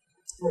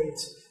 Great.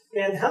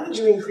 And how did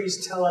you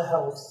increase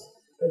telehealth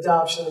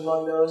adoption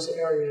among those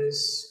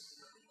areas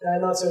that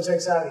are not so tech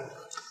savvy?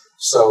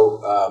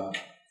 So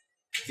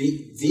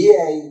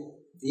VA,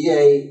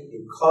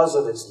 because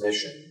of its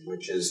mission,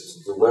 which is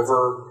to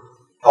deliver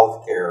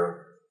healthcare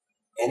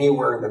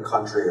anywhere in the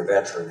country a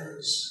veteran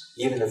is,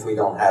 even if we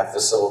don't have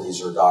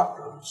facilities or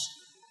doctors,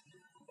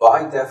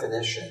 by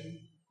definition,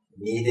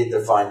 needed to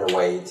find a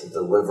way to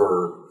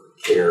deliver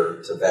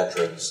care to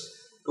veterans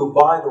who,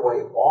 by the way,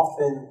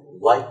 often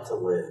like to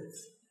live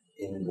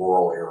in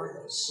rural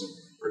areas,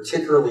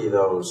 particularly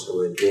those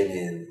who had been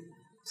in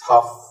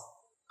tough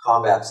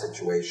combat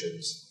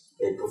situations.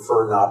 They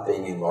prefer not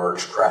being in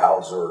large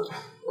crowds or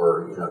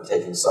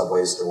taking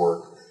subways to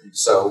work.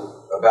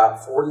 So about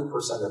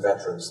 40% of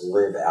veterans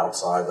live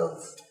outside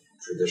of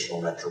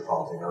traditional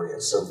metropolitan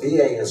areas. So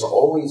VA has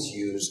always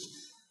used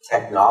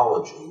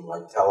technology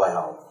like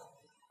telehealth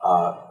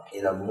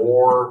in a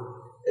more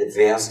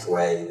advanced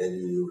way than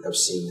you have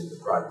seen in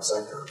the private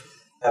sector.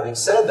 Having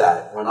said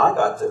that, when I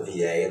got to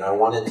VA and I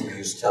wanted to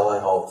use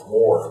telehealth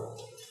more,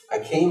 I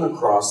came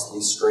across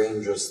the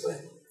strangest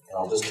thing. And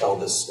I'll just tell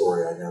this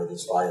story. I know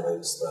this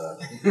violates the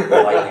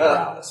lightning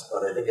rounds,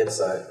 but I think it's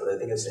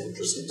an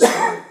interesting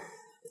story.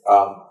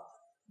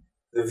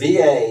 The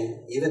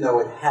VA, even though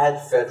it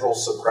had federal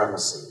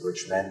supremacy,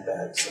 which meant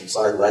that since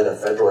I led a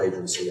federal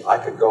agency, I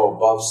could go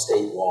above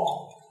state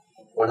law.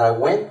 When I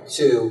went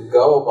to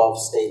go above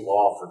state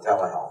law for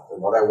telehealth, and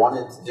what I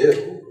wanted to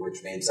do,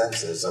 which made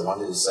sense, is I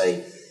wanted to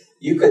say,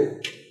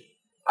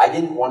 I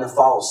didn't want to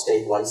follow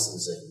state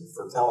licensing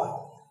for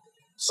telehealth.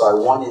 So I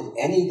wanted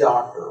any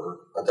doctor,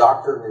 a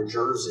doctor in New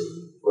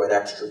Jersey who had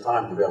extra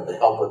time to be able to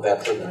help a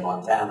veteran in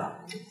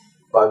Montana.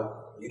 But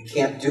you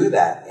can't do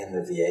that in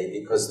the VA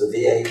because the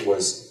VA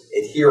was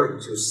adhering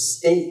to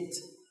state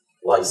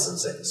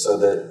licensing. So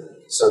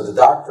the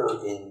doctor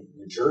in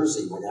New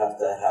Jersey would have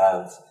to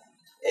have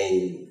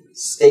a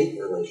state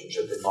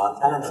relationship in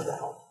Montana to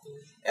help.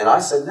 And I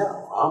said,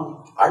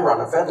 no, I run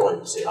a federal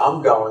agency.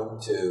 I'm going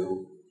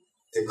to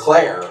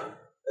declare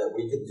that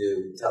we could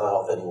do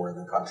telehealth anywhere in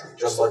the country,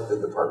 just like the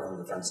Department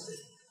of Defense did.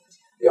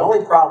 The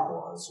only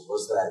problem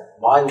was that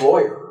my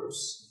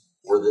lawyers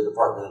were the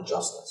Department of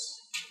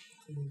Justice.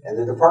 And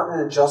the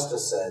Department of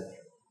Justice said,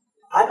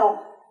 I don't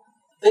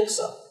think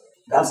so.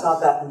 That's not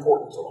that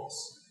important to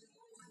us.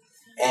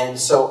 And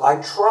so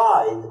I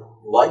tried,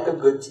 like a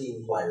good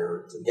team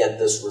player, to get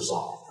this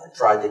resolved. I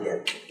tried to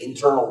get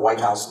internal White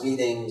House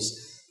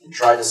meetings and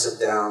tried to sit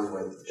down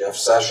with Jeff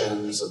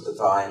Sessions at the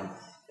time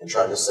and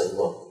try to say,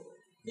 look,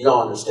 you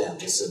don't understand.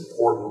 This is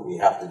important. We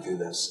have to do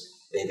this.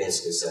 They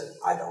basically said,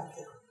 I don't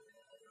care.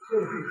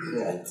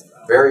 Okay?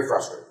 Very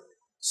frustrating.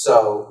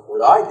 So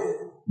what I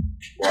did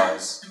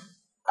was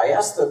I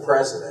asked the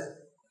president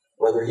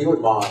whether he would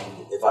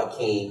mind if I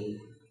came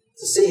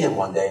to see him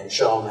one day and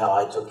show him how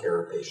I took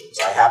care of patients.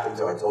 I happened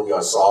to, I told you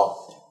I saw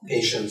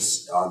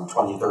patients on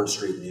 23rd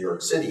Street in New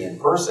York City in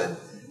person,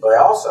 but I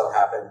also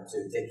happened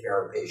to take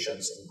care of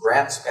patients in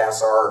Grants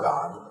Pass,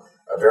 Oregon,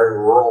 a very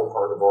rural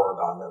part of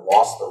Oregon that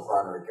lost their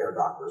primary care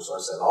doctor. So I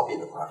said, I'll be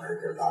the primary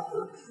care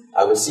doctor.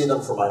 I would see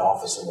them from my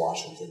office in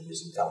Washington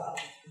using telehealth.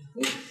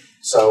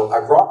 So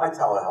I brought my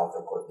telehealth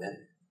equipment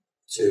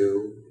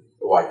to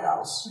the White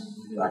House.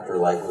 Dr.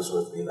 Legg was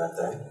with me that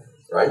day,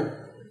 right?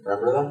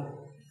 Remember that?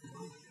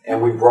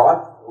 And we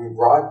brought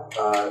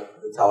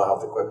the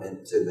telehealth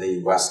equipment to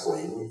the West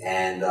Wing,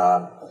 and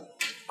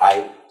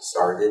I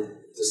started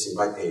to see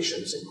my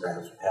patients in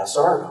Grants Pass,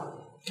 Oregon,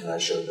 and I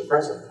showed the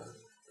president.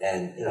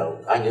 And, you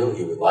know, I knew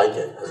he would like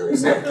it because it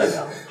was like, you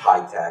know,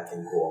 high-tech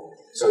and cool.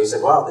 So he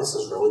said, wow, this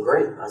is really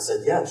great. And I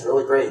said, yeah, it's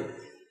really great.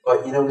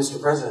 But, you know, Mr.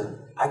 President,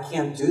 I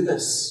can't do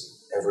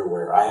this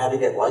everywhere. I had to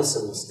get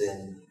licensed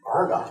in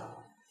Oregon.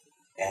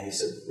 And he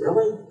said,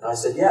 really? And I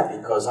said, yeah,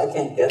 because I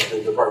can't get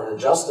the Department of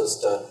Justice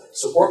to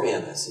support me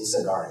in this. He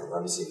said, all right,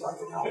 let me see if I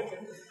can help.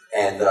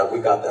 And we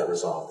got that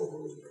resolved in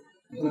a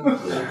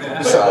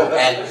week. So,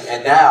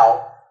 and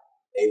now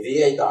a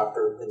VA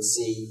doctor can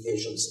see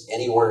patients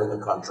anywhere in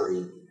the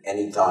country,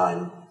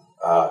 anytime,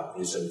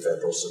 using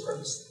federal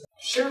supremacy.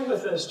 Share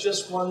with us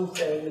just one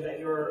thing that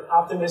you're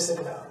optimistic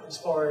about as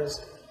far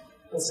as,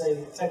 let's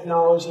say,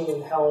 technology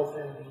and health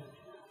and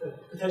the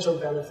potential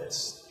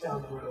benefits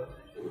down the road.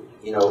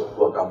 You know,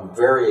 look, I'm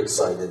very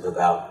excited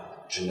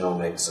about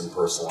genomics and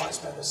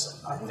personalized medicine.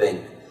 I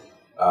think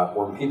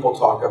when people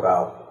talk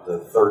about the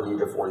 30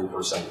 to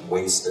 40%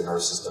 waste in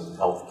our system in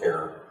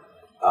healthcare,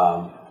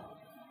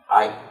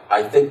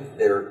 I think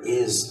there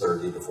is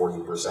 30 to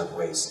 40%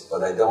 waste,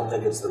 but I don't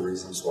think it's the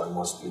reasons why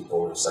most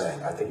people are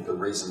saying. I think the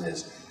reason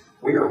is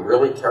we are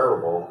really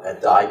terrible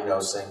at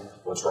diagnosing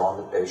what's wrong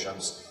with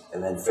patients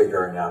and then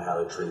figuring out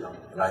how to treat them.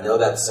 And I know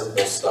that's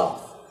simple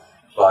stuff,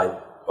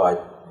 but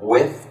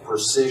with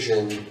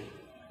precision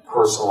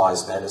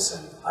personalized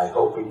medicine, I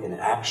hope we can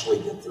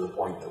actually get to the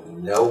point that we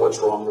know what's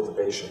wrong with the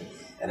patient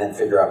and then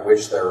figure out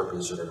which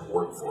therapies are going to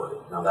work for it.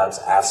 Now that's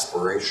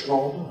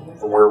aspirational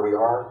from where we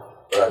are,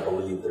 but I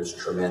believe there's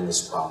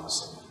tremendous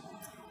promise.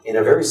 In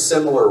a very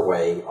similar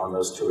way on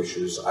those two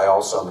issues, I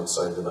also am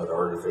excited about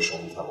artificial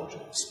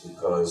intelligence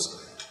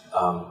because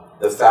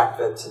the fact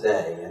that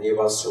today any of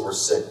us who are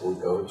sick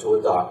would go to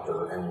a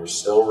doctor and we're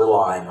still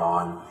relying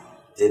on,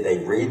 did they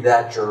read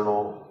that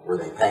journal? Were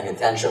they paying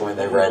attention when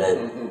they read it?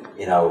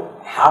 You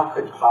know, how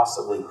could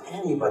possibly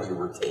anybody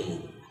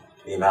retain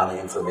the amount of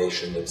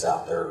information that's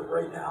out there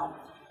right now?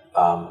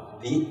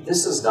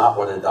 This is not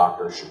what a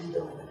doctor should be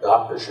doing. A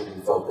doctor should be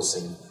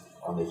focusing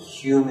on the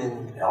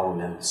human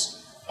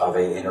elements of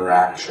an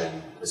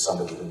interaction with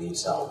somebody who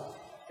needs help.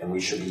 And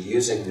we should be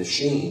using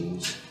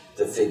machines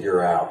to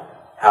figure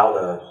out how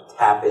to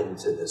tap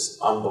into this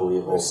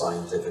unbelievable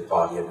scientific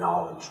body of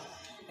knowledge.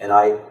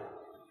 And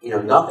you know,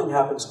 nothing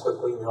happens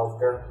quickly in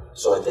healthcare.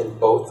 So I think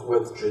both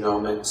with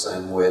genomics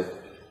and with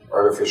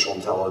artificial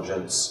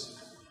intelligence,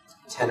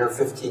 10 or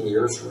 15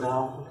 years from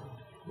now,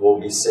 we'll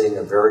be seeing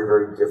a very,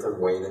 very different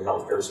way that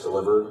healthcare is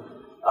delivered.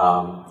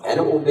 And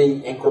it will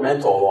be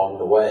incremental along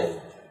the way,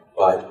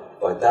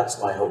 but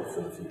that's my hope for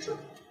the future.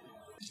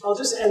 I'll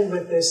just end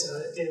with this,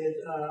 David.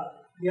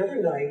 The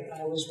other night,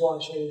 I was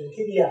watching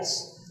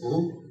PBS,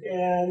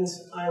 and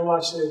I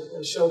watched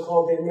a show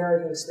called The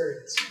American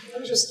Experience. I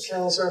was just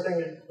channel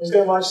surfing. I was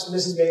going to watch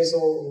Mrs.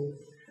 Maisel,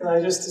 and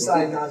I just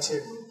decided not to.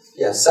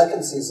 Yeah,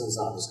 second season's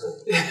not as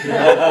good.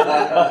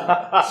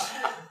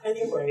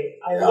 Anyway,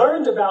 I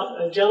learned about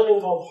a gentleman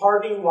called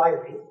Harvey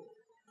Wiley,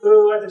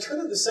 who at the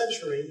turn of the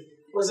century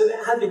was an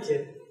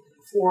advocate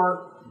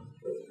for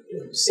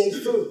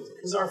safe food,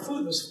 because our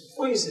food was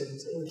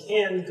poisoned in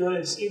canned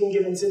goods, even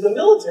given to the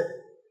military.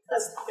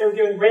 They were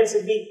giving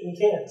rancid meat in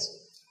cans.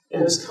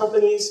 And there's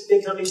companies,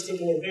 big companies,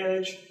 taking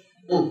advantage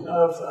of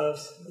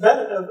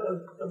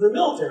the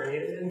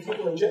military and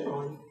people in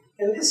general.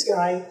 And this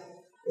guy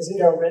is in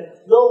government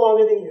a little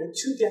longer than you,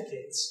 2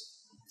 decades,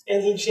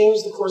 and he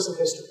changed the course of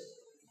history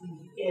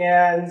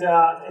and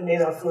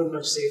made our food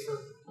much safer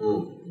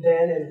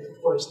then and,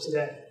 of course,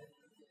 today.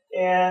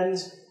 And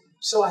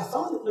so I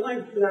thought, when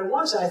I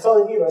watched it, I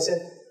thought of you. I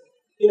said,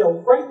 you know,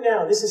 right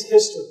now, this is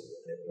history.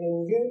 I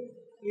mean,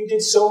 you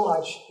did so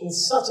much in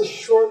such a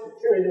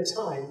short period of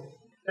time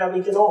that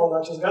we can all,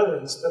 not just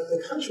veterans, but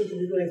the country can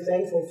be really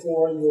thankful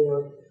for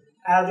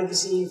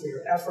advocacy, for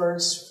your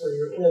efforts, for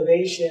your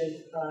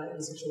innovation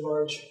in such a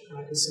large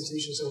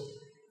institution. So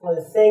I want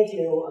to thank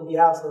you on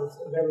behalf of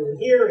everyone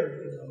here,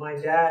 and my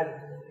dad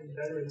and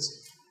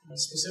veterans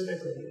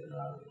specifically,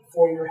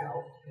 for your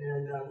help.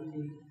 And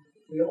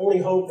we only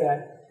hope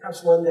that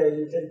perhaps one day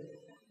you can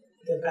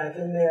get back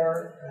in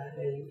there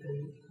and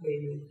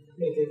maybe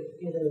make it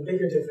even a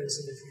bigger difference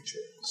in the future.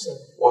 So,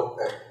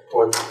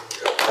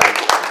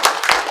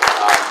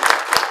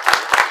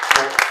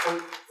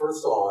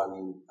 first of all, I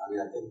mean,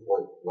 I think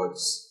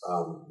what's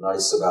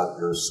nice about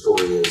your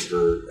story as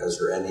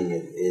you're ending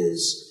it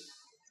is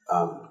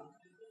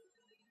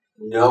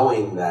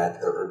knowing that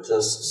there are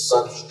just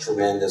such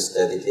tremendous,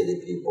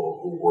 dedicated people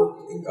who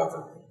work in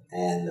government,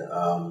 and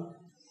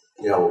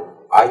you know,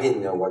 I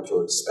didn't know what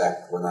to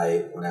expect when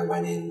I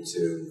went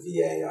into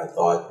VA. I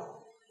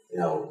thought, you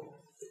know,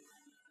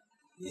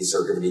 these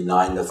are going to be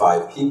 9 to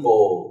 5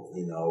 people.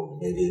 You know,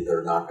 maybe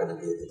they're not going to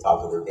be at the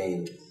top of their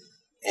game.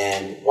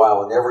 And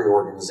while in every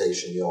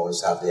organization you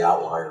always have the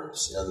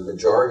outliers, you know, the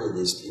majority of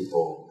these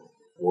people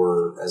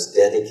were as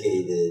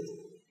dedicated,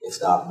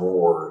 if not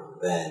more,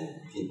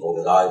 than people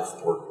that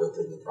I've worked with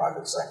in the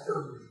private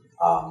sector.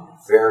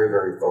 Very,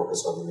 very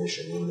focused on the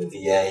mission. In the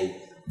VA,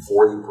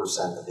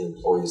 40% of the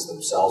employees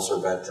themselves are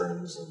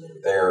veterans, and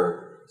they're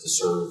there to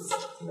serve,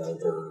 you know,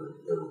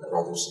 their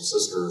brothers and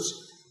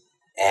sisters.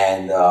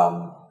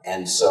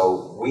 And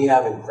so we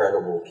have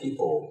incredible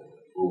people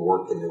who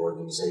work in the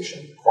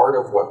organization. Part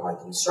of what my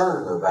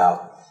concern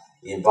about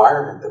the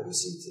environment that we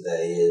see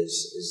today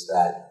is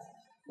that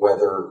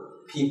whether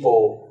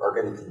people are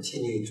going to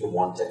continue to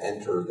want to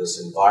enter this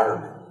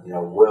environment, you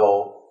know,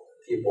 will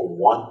people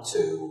want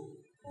to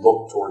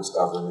look towards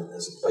government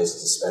as a place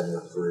to spend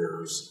their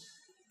careers?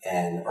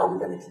 And are we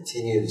going to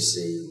continue to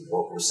see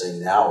what we're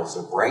seeing now as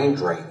a brain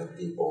drain of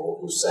people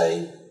who say,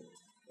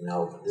 you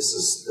know, this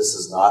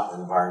is not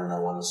an environment I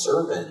want to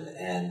serve in?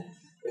 And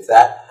if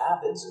that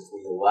happens, if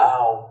we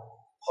allow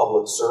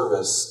public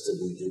service to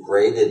be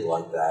degraded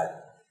like that,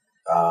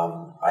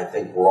 I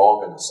think we're all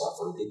going to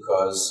suffer,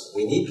 because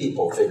we need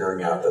people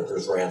figuring out that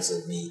there's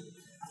rancid meat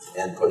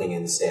and putting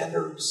in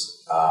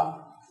standards.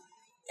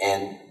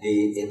 And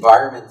the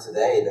environment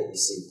today that we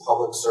see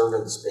public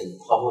servants being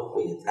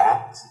publicly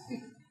attacked,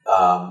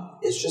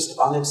 it's just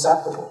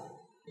unacceptable,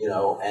 you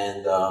know.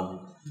 And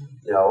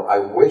you know, I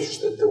wish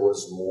that there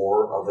was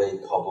more of a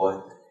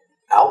public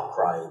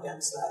outcry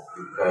against that,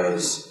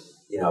 because,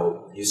 you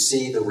know, you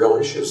see the real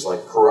issues like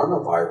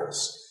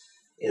coronavirus.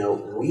 You know,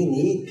 we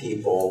need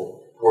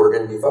people who are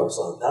going to be focused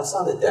on it. That's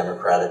not a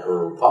Democratic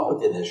or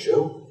Republican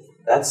issue.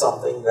 That's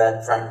something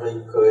that,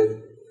 frankly,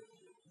 could,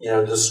 you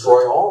know,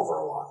 destroy all of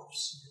our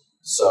lives.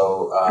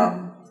 So,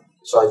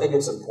 so I think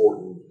it's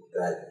important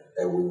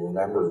that we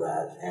remember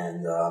that,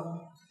 and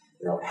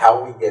you know,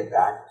 how we get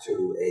back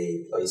to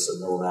a place of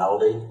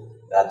normality,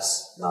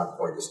 that's not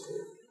quite as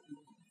clear.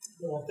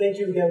 Well, thank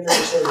you again for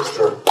your service.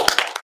 Sure.